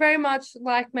and very much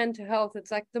like mental health, it's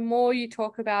like the more you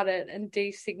talk about it and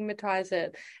destigmatize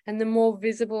it, and the more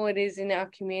visible it is in our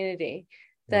community,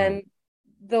 then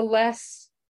the less,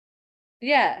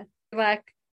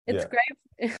 it's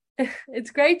great. It's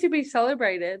great to be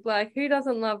celebrated. Like, who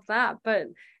doesn't love that? But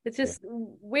it's just,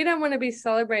 we don't want to be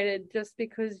celebrated just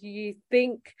because you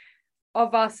think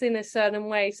of us in a certain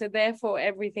way, so therefore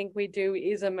everything we do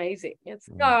is amazing. It's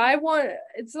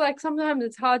it's like sometimes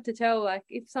it's hard to tell, like,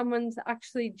 if someone's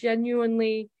actually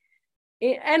genuinely,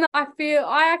 and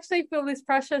I actually feel this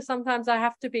pressure sometimes. I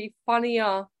have to be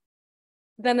funnier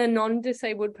than a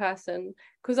non-disabled person,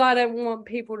 because I don't want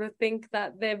people to think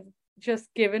that they've just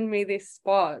given me this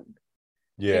spot.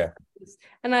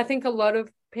 And I think a lot of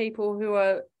people who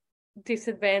are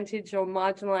disadvantaged or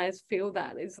marginalized feel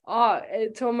that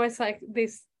it's almost like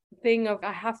this thing of,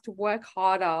 I have to work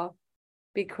harder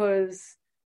because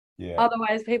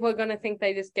otherwise people are going to think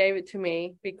they just gave it to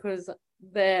me because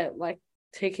they're like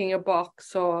ticking a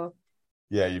box, or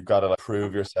you've got to like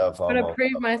prove yourself. I've got to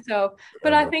prove myself.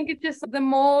 But I think it just, the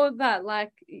more that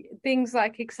like things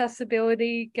like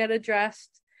accessibility get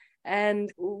addressed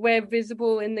and we're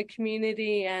visible in the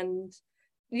community, and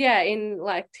in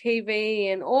like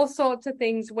TV and all sorts of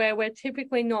things where we're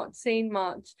typically not seen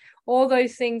much, all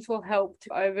those things will help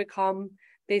to overcome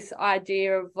this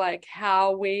idea of like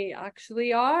how we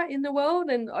actually are in the world,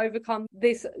 and overcome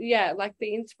this, like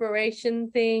the inspiration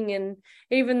thing, and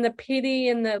even the pity,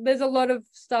 and there's a lot of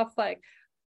stuff, like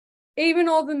even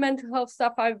all the mental health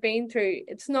stuff I've been through,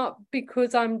 it's not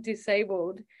because I'm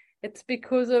disabled. it's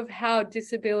because of how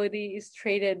disability is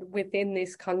treated within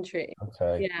this country.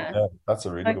 Okay. Yeah, that's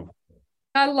a really good point.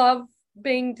 I love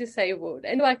being disabled,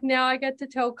 and like now I get to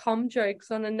tell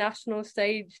jokes on a national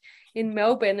stage in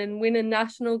Melbourne and win a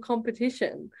national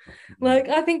competition. Like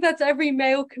I think that's every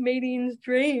male comedian's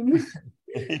dream.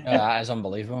 That is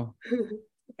unbelievable.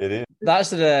 It is.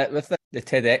 That's with the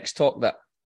TEDx talk that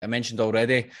I mentioned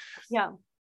already. Yeah.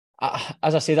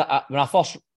 As I say that, when I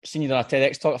first seen you on a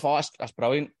TEDx talk, I thought that's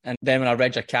brilliant. And then when I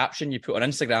read your caption you put on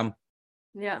Instagram,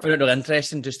 yeah, I found it really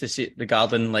interesting just to see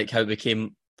regarding like how it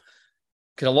became.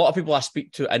 Because a lot of people I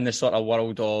speak to in this sort of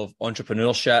world of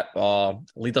entrepreneurship or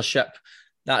leadership,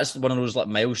 that's one of those like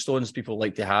milestones people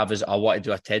like to have is I want to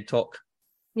do a TED talk.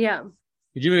 Yeah.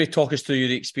 Could you maybe talk us through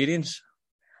your experience?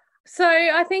 So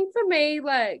I think for me,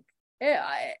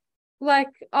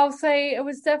 I'll say it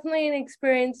was definitely an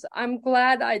experience. I'm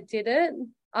glad I did it.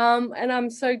 And I'm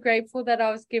so grateful that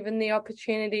I was given the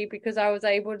opportunity because I was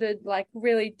able to like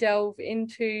really delve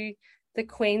into the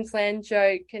Queensland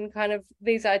joke and kind of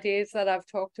these ideas that I've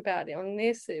talked about on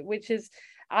this, which is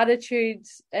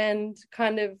attitudes and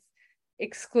kind of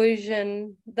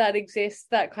exclusion that exists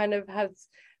that kind of has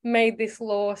made this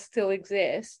law still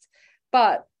exist.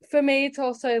 But for me, it's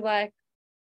also like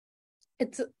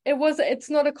it's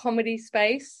not a comedy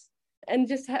space, and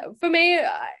just for me,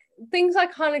 things I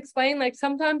can't explain. Like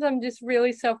sometimes I'm just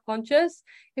really self-conscious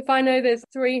if I know there's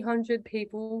 300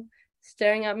 people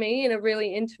staring at me in a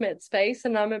really intimate space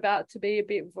and I'm about to be a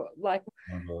bit like,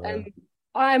 and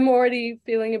I'm already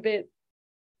feeling a bit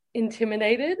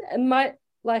intimidated, and my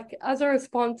like as a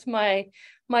response my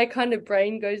kind of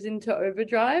brain goes into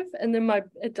overdrive, and then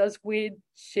it does weird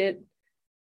shit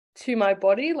to my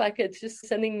body, like it's just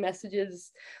sending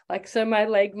messages, like so my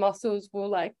leg muscles will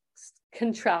like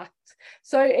contract.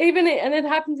 So even and it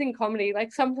happens in comedy,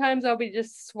 like sometimes I'll be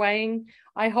just swaying,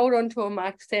 I hold on to a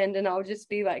mic stand and I'll just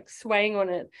be like swaying on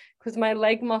it because my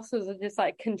leg muscles are just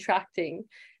like contracting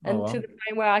to the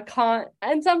point where I can't,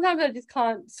 and sometimes I just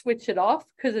can't switch it off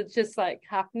because it's just like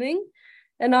happening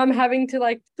and I'm having to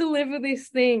like deliver this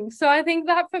thing. So I think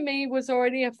that for me was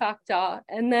already a factor.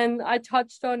 And then I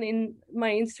touched on in my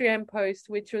Instagram post,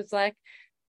 which was like,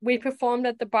 we performed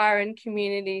at the Byron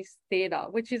Communities Theatre,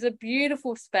 which is a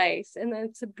beautiful space and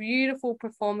it's a beautiful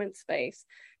performance space,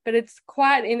 but it's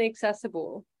quite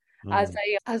inaccessible as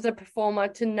a performer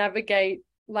to navigate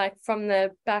like from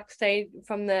the backstage,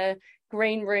 from the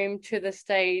green room to the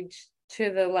stage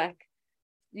to the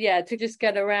to just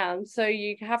get around. So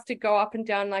you have to go up and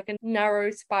down like a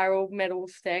narrow spiral metal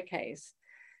staircase.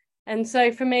 And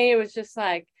so for me, it was just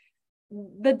like,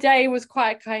 the day was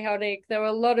quite chaotic. There were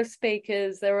a lot of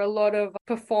speakers, there were a lot of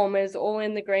performers all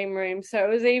in the green room. So it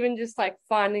was even just like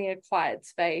finding a quiet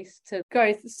space to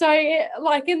go. So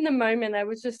like in the moment, it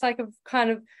was just like a kind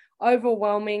of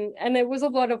overwhelming, and it was a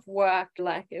lot of work.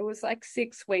 Like it was like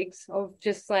 6 weeks of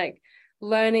just like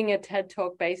learning a TED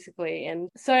talk basically. And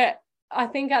so I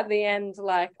think at the end,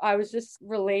 like I was just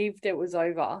relieved it was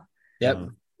over. Yep.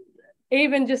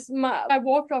 Even just I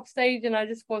walked off stage and I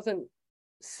just wasn't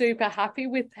super happy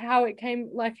with how it came,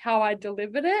 like how I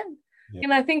delivered it. Yeah.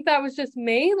 And I think that was just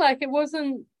me. Like it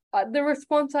wasn't, the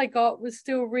response I got was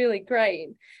still really great.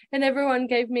 And everyone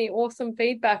gave me awesome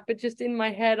feedback. But just in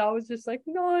my head, I was just like,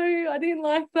 no, I didn't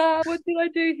like that. What did I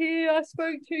do here? I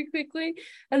spoke too quickly.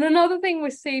 And another thing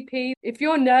with CP, if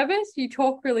you're nervous, you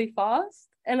talk really fast.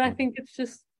 And I think it's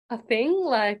just a thing,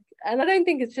 like, and I don't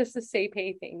think it's just a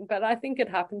CP thing, but I think it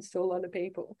happens to a lot of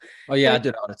people. Oh yeah, I do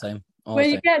it all the time. Where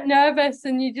you get nervous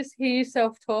and you just hear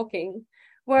yourself talking.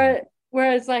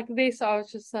 Whereas like this, I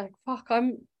was just like, fuck,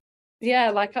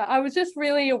 I was just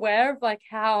really aware of like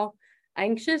how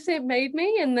anxious it made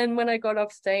me. And then when I got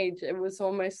off stage, it was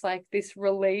almost like this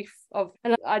relief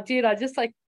and I just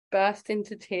like burst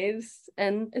into tears,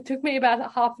 and it took me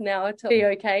about half an hour to be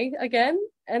okay again.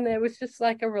 And it was just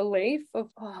like a relief of,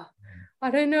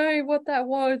 I don't know what that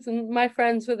was. And my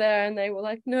friends were there and they were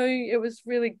like, no, it was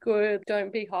really good.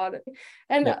 Don't be hard.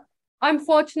 And yeah. I'm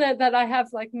fortunate that I have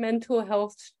like mental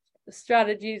health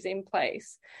strategies in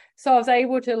place. So I was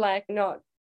able to like not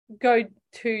go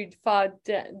too far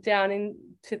down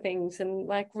into things and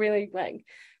like really like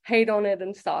hate on it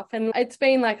and stuff. And it's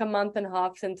been like a month and a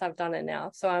half since I've done it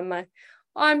now. So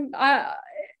I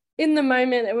in the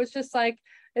moment, it was just like,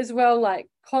 as well, like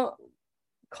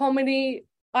comedy,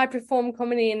 I perform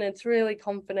comedy and it's really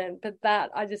confident, but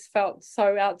that I just felt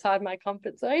so outside my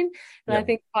comfort zone. And I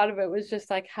think part of it was just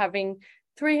like having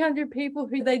 300 people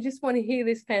who they just want to hear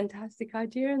this fantastic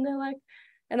idea, and they're like,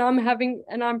 and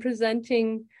I'm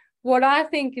presenting what I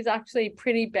think is actually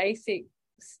pretty basic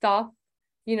stuff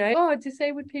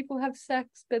disabled people have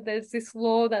sex, but there's this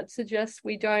law that suggests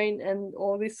we don't, and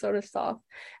all this sort of stuff.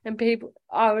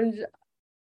 And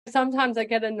sometimes I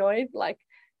get annoyed, like,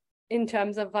 in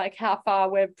terms of like how far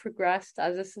we've progressed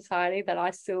as a society,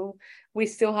 that we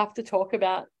still have to talk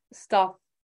about stuff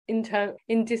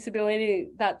in disability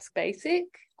that's basic,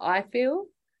 I feel.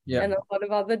 Yeah. And a lot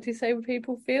of other disabled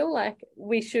people feel like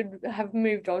we should have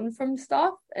moved on from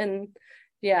stuff. And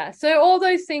yeah, so all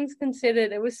those things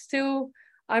considered,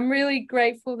 I'm really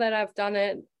grateful that I've done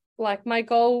it. Like, my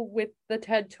goal with the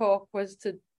TED Talk was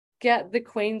to get the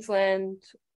Queensland,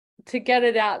 to get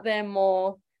it out there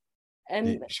more,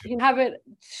 and have it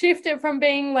shift it from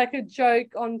being like a joke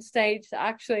on stage to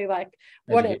actually like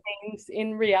what it means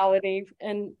in reality,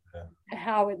 and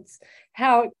how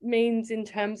it means in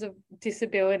terms of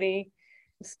disability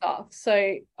stuff.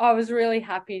 So I was really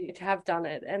happy to have done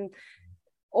it. And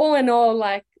all in all,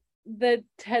 like, the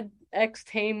TEDx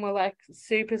team were like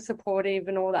super supportive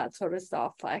and all that sort of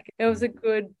stuff. Like, it was a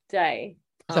good day.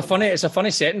 It's a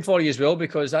funny setting for you as well,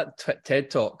 because that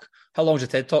TED Talk, how long's a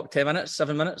TED Talk? 10 minutes,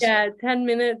 7 minutes? Yeah, 10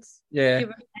 minutes. Yeah.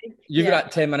 You've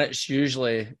got 10 minutes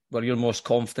usually where you're most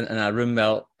confident in a room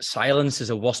where silence is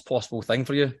the worst possible thing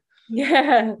for you.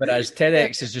 Yeah. Whereas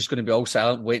TEDx is just going to be all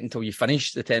silent, wait until you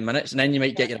finish the 10 minutes, and then you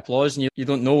might get your applause, and you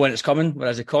don't know when it's coming.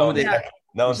 Whereas a comedy,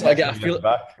 you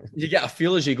get a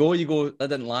feel as you go. You go, that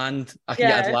didn't land. I can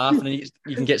get a laugh, and then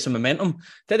you can get some momentum.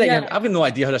 TEDx, I've got no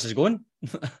idea how this is going.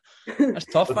 That's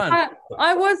tough, man.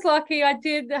 I was lucky. I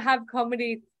did have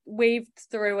comedy weaved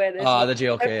through it. Did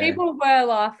you? Okay. So people were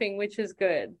laughing, which is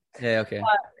good. Yeah, okay.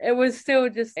 But it was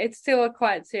it's still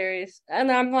quite serious.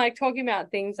 And I'm like talking about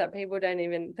things that people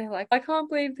they're like, I can't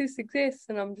believe this exists.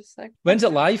 And I'm just like, when's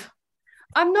it live?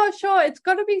 I'm not sure. It's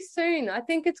got to be soon. I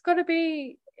think it's got to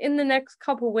be in the next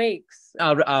couple of weeks.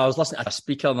 I was listening to a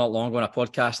speaker not long ago on a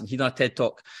podcast, and he done a TED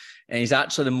Talk, and he's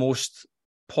actually the most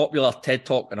popular TED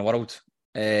Talk in the world.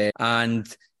 And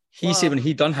he said when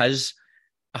he done his,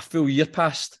 a full year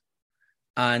passed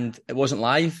and it wasn't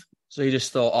live. So he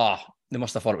just thought, they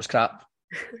must have thought it was crap.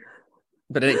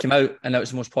 But then it came out, and now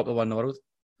it's the most popular one in the world.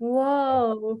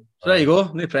 Whoa. So there you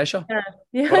go. No pressure.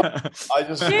 Yeah. Well, I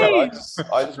just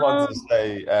wanted to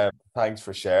say thanks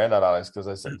for sharing that, Alex, because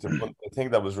I said the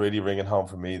thing that was really ringing home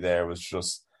for me there was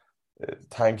just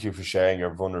thank you for sharing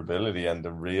your vulnerability and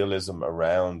the realism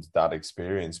around that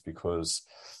experience, because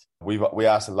we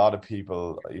asked a lot of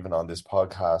people, even on this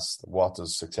podcast, what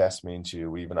does success mean to you?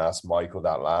 We even asked Michael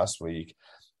that last week.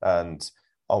 And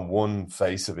on one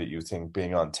face of it, you think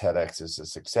being on TEDx is a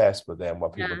success, but then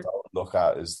what people don't look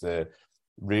at is the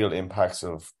real impacts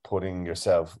of putting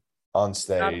yourself on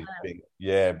stage,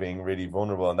 being really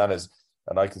vulnerable. And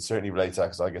I can certainly relate to that,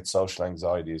 because I get social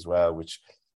anxiety as well, which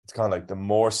it's kind of like the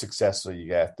more successful you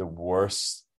get, the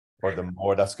worse, or the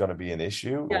more that's going to be an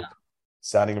issue. Yeah.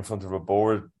 Standing in front of a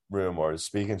boardroom or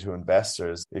speaking to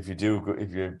investors, if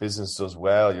your business does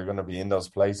well, you're going to be in those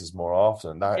places more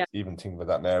often. Even thinking about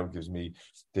that now gives me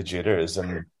the jitters.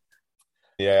 And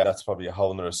that's probably a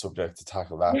whole nother subject to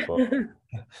tackle that.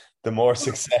 But the more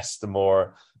success, the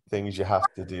more things you have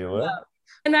to deal with.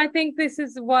 And I think this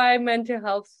is why mental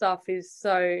health stuff is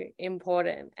so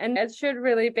important, and it should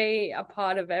really be a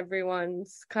part of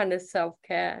everyone's kind of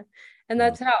self-care. And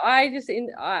that's how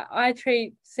I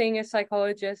treat seeing a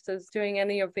psychologist as doing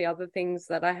any of the other things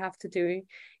that I have to do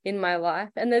in my life.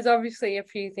 And there's obviously a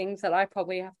few things that I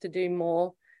probably have to do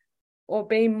more or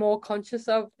be more conscious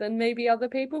of than maybe other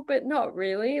people, but not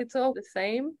really. It's all the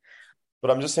same. But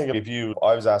I'm just thinking,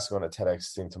 I was asking on a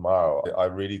TEDx thing tomorrow, I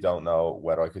really don't know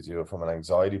whether I could do it from an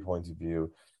anxiety point of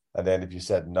view. And then if you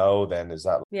said no, then is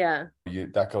that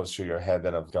that goes through your head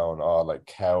then of going, like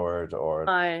coward, or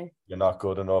you're not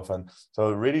good enough. And so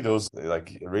it really does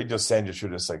send you through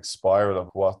this like spiral of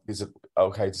what is it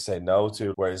okay to say no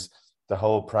to, whereas the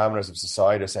whole parameters of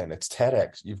society are saying it's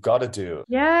TEDx, you've got to do it.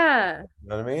 Yeah. You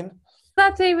know what I mean?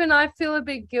 That's even, I feel a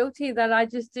bit guilty that I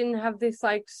just didn't have this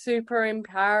like super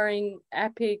empowering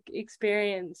epic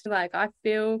experience. Like I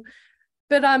feel,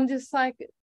 but I'm just like,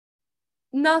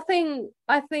 nothing.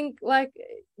 I think like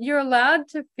you're allowed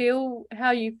to feel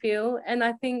how you feel, and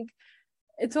I think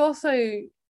it's also,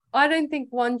 I don't think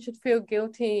one should feel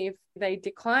guilty if they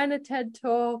decline a TED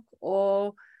Talk,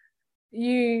 or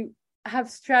you have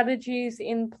strategies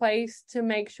in place to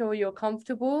make sure you're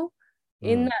comfortable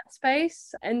in that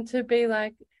space, and to be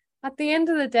like, at the end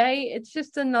of the day, it's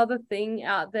just another thing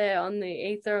out there on the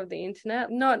ether of the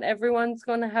internet. Not everyone's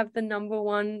going to have the number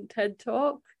one TED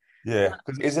Talk. Yeah,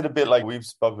 because is it a bit like we've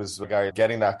spoken with a guy,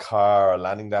 getting that car or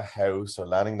landing that house or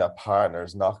landing that partner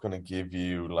is not going to give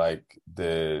you like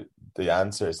the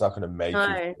answer. It's not going to make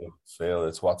you feel.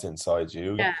 It's what's inside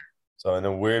you. Yeah. So in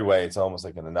a weird way, it's almost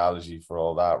like an analogy for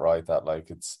all that, right? That like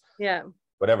it's Yeah.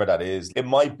 whatever that is, it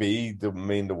might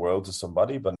mean the world to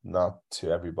somebody, but not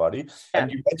to everybody. Yeah.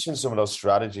 And you mentioned some of those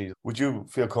strategies. Would you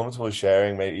feel comfortable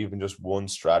sharing maybe even just one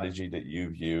strategy that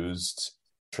you've used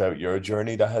throughout your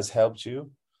journey that has helped you?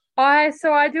 I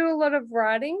do a lot of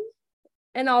writing,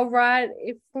 and I'll write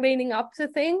if leading up to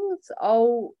things.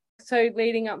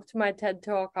 Leading up to my TED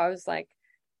talk, I was like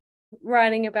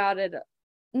writing about it,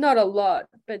 not a lot,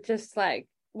 but just like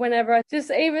whenever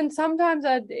sometimes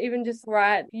I'd even just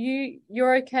write,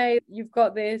 you're okay, you've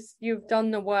got this, you've done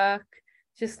the work,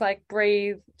 just like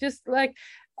breathe. Just like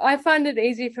I find it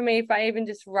easy for me if I even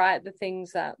just write the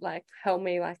things that like help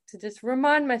me, like to just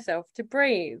remind myself to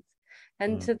breathe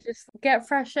and to just get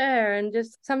fresh air. And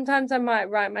just sometimes I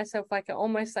might write myself like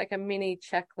almost like a mini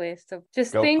checklist of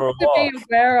just Go things for a to be walk.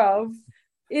 aware of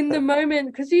in the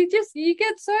moment, because you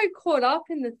get so caught up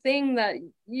in the thing that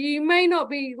you may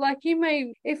not be like,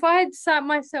 if I had sat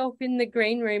myself in the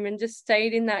green room and just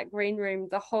stayed in that green room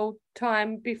the whole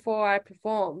time before I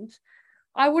performed,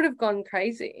 I would have gone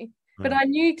crazy. But I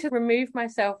knew to remove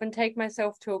myself and take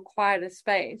myself to a quieter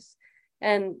space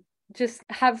and just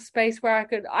have space where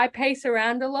I pace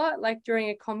around a lot, like during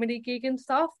a comedy gig and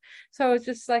stuff. So I was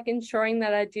just like ensuring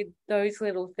that I did those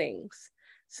little things.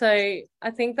 So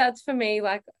I think that's for me,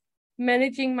 like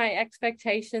managing my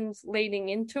expectations leading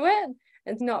into it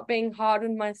and not being hard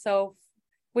on myself,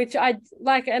 which I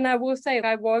like. And I will say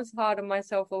I was hard on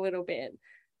myself a little bit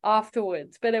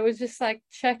afterwards, but it was just like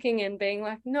checking and being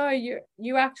like, no,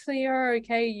 you actually are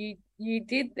okay. You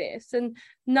did this, and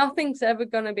nothing's ever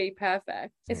going to be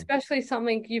perfect, especially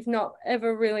something you've not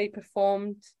ever really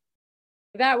performed.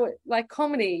 That would like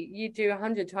comedy you do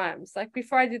 100 times. Like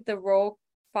before I did the Raw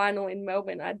final in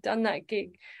Melbourne, I'd done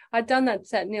that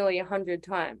set nearly 100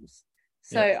 times.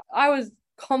 So I was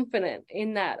confident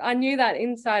in that. I knew that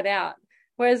inside out.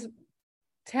 Whereas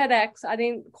TEDx, I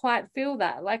didn't quite feel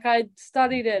that. Like I'd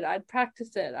studied it, I'd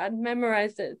practiced it, I'd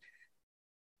memorized it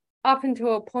up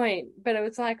until a point, but it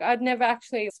was like I'd never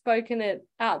actually spoken it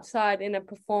outside in a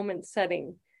performance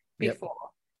setting before.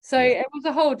 So it was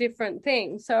a whole different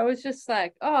thing. So I was just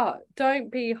like, oh,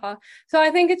 don't be hard. So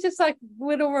I think it's just like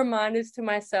little reminders to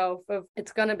myself of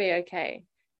it's going to be okay.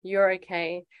 You're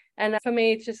okay. And for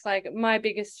me, it's just like my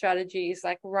biggest strategy is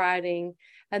like writing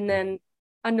and then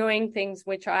annoying things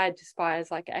which I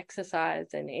despise, like exercise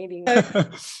and eating. So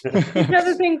these are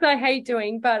the things I hate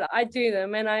doing, but I do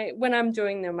them. And when I'm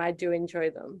doing them, I do enjoy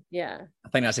them. Yeah. I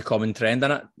think that's a common trend,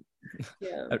 isn't it?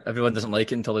 Yeah. Everyone doesn't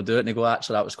like it until they do it and they go,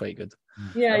 actually, that was quite good.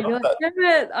 Yeah, you're like, damn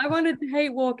it, I wanted to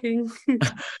hate walking.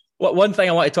 One thing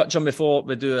I want to touch on before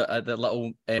we do the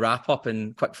little wrap up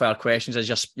and quick fire questions is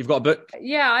you've got a book.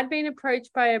 Yeah, I'd been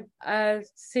approached by a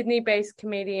Sydney-based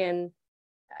comedian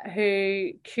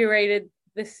who curated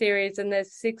the series, and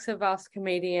there's 6 of us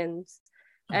comedians.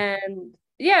 And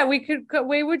yeah, we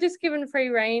were just given free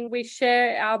reign. We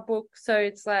share our book. So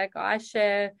it's like I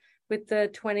share with the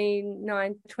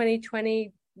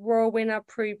 2020 Royal winner,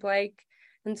 Prue Blake.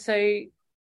 And so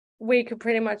we could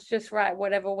pretty much just write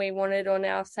whatever we wanted on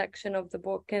our section of the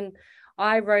book. And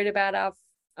I wrote about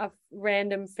a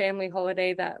random family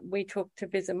holiday that we took to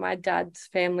visit my dad's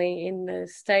family in the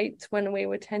States when we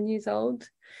were 10 years old.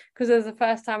 Because it was the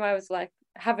first time I was like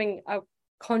having a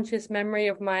conscious memory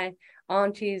of my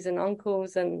aunties and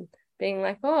uncles and being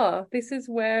like, oh, this is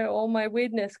where all my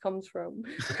weirdness comes from.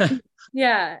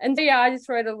 Yeah. And so, I just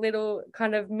wrote a little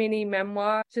kind of mini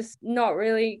memoir, just not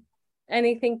really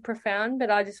anything profound,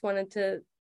 but I just wanted to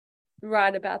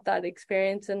write about that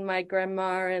experience and my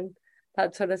grandma and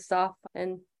that sort of stuff.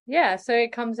 And yeah, so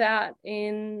it comes out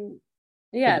in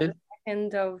the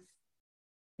 2nd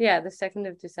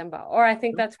of December, or I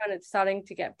think that's when it's starting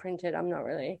to get printed. I'm not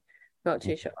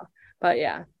too sure, but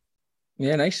yeah,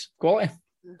 nice quality.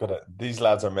 But these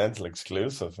lads are mental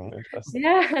exclusive.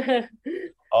 Yeah.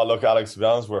 Oh, look, Alex, to be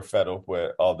honest, we're fed up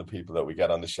with all the people that we get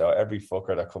on the show. Every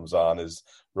fucker that comes on is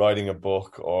writing a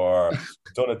book or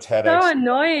done a TEDx. So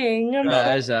annoying.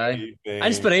 That is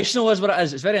inspirational is what it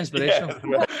is. It's very inspirational.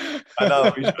 Yeah, I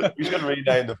know. We should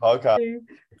rename the podcast.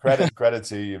 Credit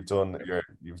to you.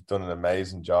 You've done an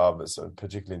amazing job,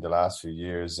 particularly in the last few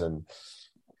years. And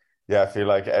yeah, I feel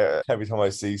like every time I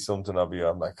see something of you,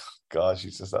 I'm like, oh, gosh,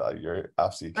 you're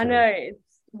absolutely kidding. I know, it's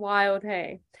wild.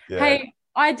 Hey,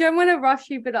 I don't want to rush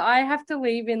you, but I have to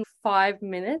leave in 5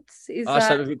 minutes.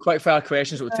 So quick fire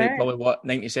questions. It will take probably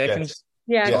 90 seconds.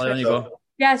 Yeah. There you go.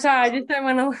 Yeah, sorry, I just don't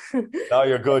want to. No,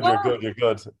 you're good. You're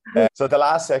good. So the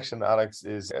last section, Alex,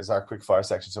 is our quick fire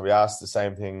section. So we ask the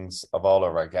same things of all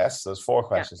of our guests. There's 4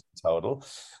 questions in total.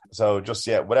 So just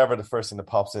whatever the first thing that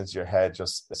pops into your head,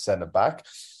 just send it back.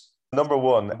 Number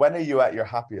one, when are you at your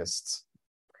happiest?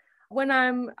 When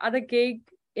I'm at a gig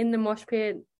in the mosh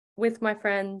pit with my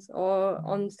friends or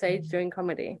on stage doing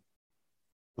comedy.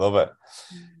 Love it.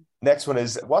 Next one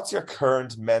is, what's your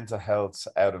current mental health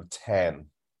out of 10?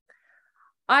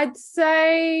 I'd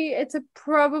say it's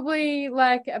probably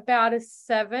like about a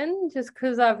 7, just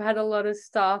because I've had a lot of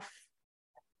stuff.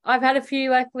 I've had a few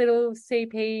like little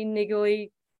CP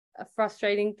niggly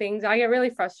frustrating things. I get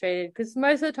really frustrated because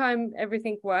most of the time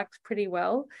everything works pretty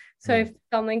well. So if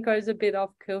something goes a bit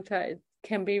off kilter, it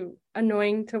can be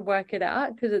annoying to work it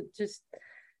out because it just,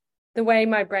 the way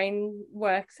my brain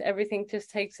works, everything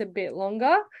just takes a bit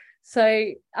longer.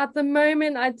 So at the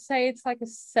moment, I'd say it's like a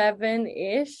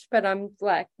 7-ish, but I'm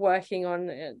like working on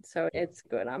it. So it's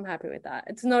good. I'm happy with that.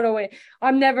 It's not always,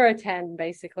 I'm never a 10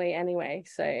 basically anyway.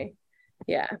 So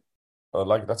yeah. Oh,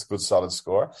 like that's a good solid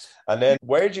score. And then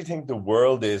where do you think the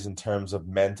world is in terms of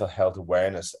mental health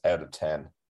awareness out of 10?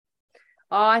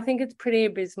 Oh, I think it's pretty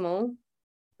abysmal,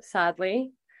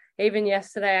 sadly. Even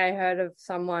yesterday, I heard of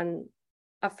someone,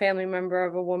 a family member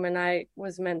of a woman I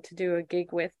was meant to do a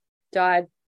gig with, died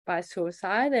by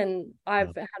suicide. And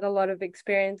I've had a lot of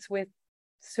experience with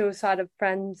suicide of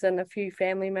friends and a few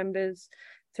family members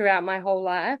throughout my whole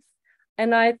life.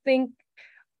 And I think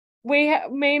me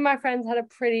and my friends had a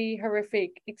pretty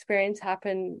horrific experience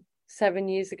happen 7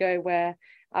 years ago where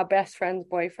our best friend's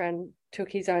boyfriend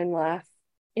took his own life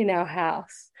in our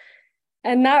house.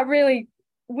 And that really,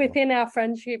 within our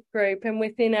friendship group and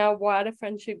within our wider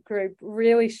friendship group,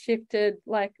 really shifted,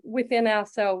 like within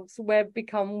ourselves, we've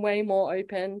become way more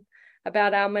open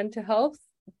about our mental health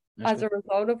as a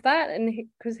result of that. And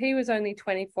because he was only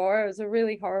 24, it was a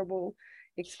really horrible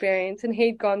experience, and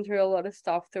he'd gone through a lot of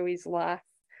stuff through his life.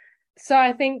 So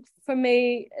I think for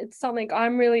me, it's something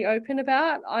I'm really open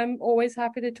about. I'm always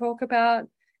happy to talk about.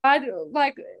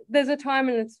 There's a time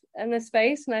and a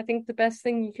space, and I think the best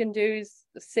thing you can do is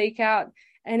seek out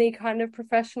any kind of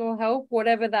professional help,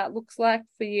 whatever that looks like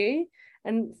for you,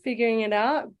 and figuring it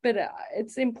out. But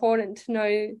it's important to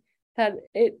know that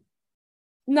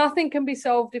nothing can be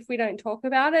solved if we don't talk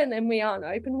about it and we aren't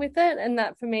open with it. And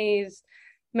that for me is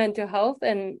mental health.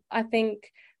 And I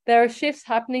think there are shifts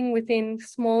happening within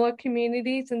smaller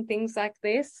communities and things like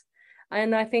this.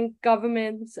 And I think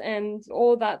governments and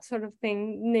all that sort of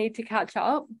thing need to catch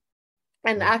up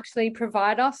and actually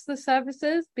provide us the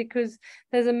services, because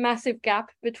there's a massive gap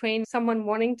between someone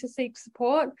wanting to seek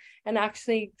support and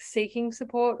actually seeking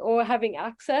support or having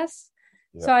access.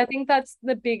 Yeah. So I think that's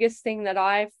the biggest thing that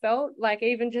I felt, like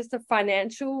even just a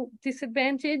financial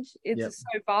disadvantage. It's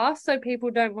so vast, so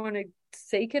people don't want to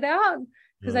seek it out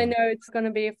because they know it's going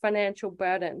to be a financial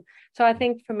burden. So I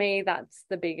think for me, that's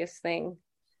the biggest thing.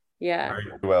 Yeah.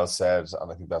 Very well said.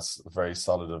 And I think that's very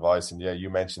solid advice. And yeah,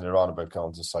 you mentioned it on about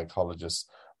going to psychologists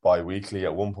bi-weekly.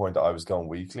 At one point I was going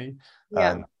weekly,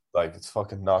 and like it's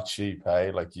fucking not cheap,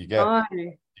 hey? Like you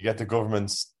get the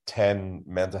government's 10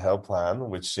 mental health plan,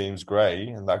 which seems great,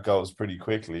 and that goes pretty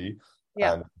quickly.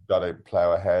 And you've got to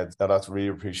plow ahead. Now that's really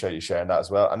appreciate you sharing that as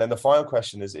well. And then the final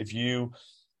question is, if you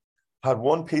had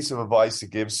one piece of advice to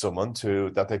give someone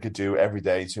that they could do every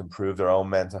day to improve their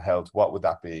own mental health, what would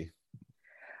that be?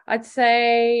 I'd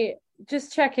say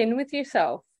just check in with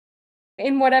yourself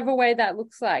in whatever way that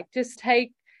looks like. Just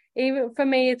even for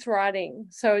me, it's writing.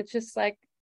 So it's just like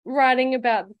writing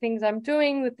about the things I'm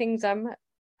doing, the things I'm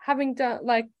having done,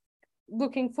 like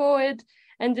looking forward,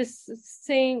 and just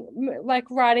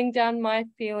writing down my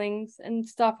feelings and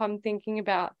stuff I'm thinking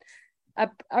about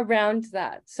around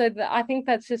that. So I think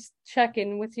that's just check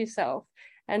in with yourself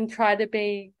and try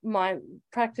to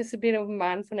practice a bit of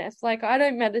mindfulness. Like I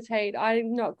don't meditate.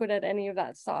 I'm not good at any of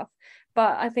that stuff.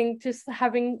 But I think just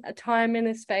having a time and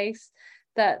a space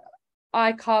that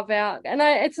I carve out, and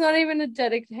it's not even a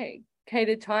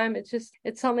dedicated time.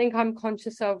 It's something I'm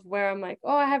conscious of where I'm like,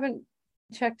 oh, I haven't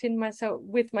checked in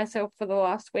with myself for the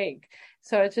last week.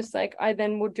 So it's just like, I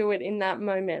then will do it in that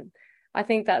moment. I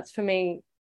think that's for me.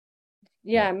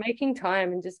 Yeah, making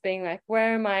time and just being like,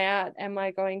 where am I at? Am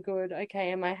I going good?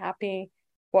 Okay, am I happy?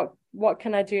 What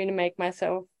can I do to make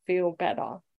myself feel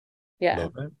better? Yeah.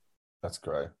 Love it. That's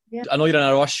great. Yeah. I know you're in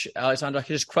a rush, Alexandra.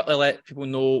 Can you just quickly let people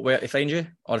know where to find you,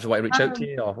 or if you want to reach out to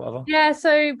you or whatever? Yeah,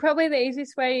 so probably the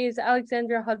easiest way is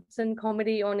Alexandra Hudson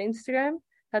Comedy on Instagram.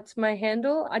 That's my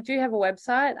handle. I do have a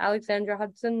website, Alexandra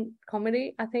Hudson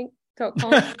Comedy, I think,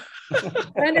 .com. I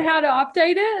don't know how to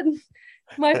update it.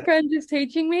 My friend is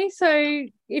teaching me. So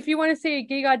if you want to see a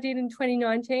gig I did in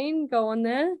 2019, go on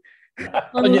there.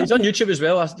 It's on YouTube as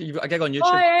well. You've got a gig on YouTube.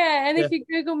 Oh yeah, and Yeah. if you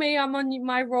Google me, I'm on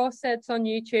my raw sets on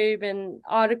YouTube and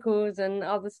articles and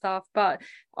other stuff. But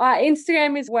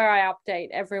Instagram is where I update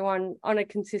everyone on a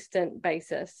consistent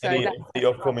basis. So Any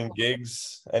upcoming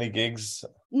gigs? Any gigs?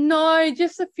 no,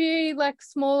 just a few like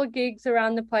smaller gigs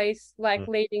around the place, like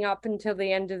leading up until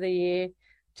the end of the year,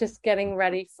 just getting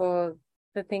ready for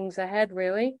the things ahead,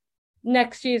 really.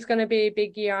 Next year is going to be a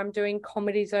big year. I'm doing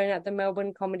Comedy Zone at the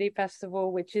Melbourne Comedy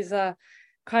Festival, which is a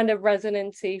kind of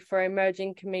residency for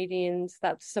emerging comedians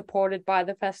that's supported by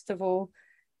the festival.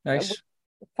 Nice.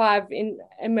 5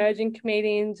 emerging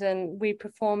comedians, and we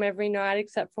perform every night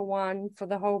except for one for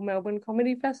the whole Melbourne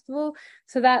Comedy Festival.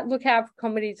 So that look out for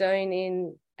Comedy Zone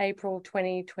in April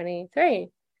 2023.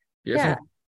 Beautiful. Yeah.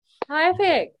 Hi,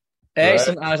 Epic.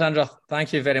 Excellent, Alexandra.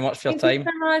 Thank you very much for your time. Thank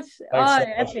you so much. Thanks so much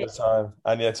for Epic. your time.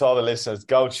 And yeah, to all the listeners,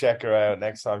 go check her out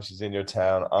next time she's in your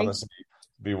town. Honestly,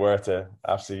 it'd be worth it.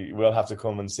 Absolutely. We'll have to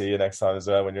come and see you next time as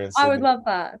well when you're in Sydney. I would love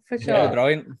that for sure. Yeah,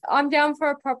 brilliant. I'm down for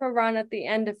a proper run at the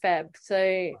end of Feb. So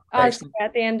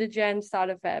at the end of Jan, start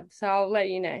of Feb. So I'll let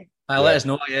you know. Let us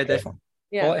know. Yeah, definitely.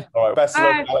 Yeah. All right. Best of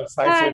luck, Alex. Thanks for your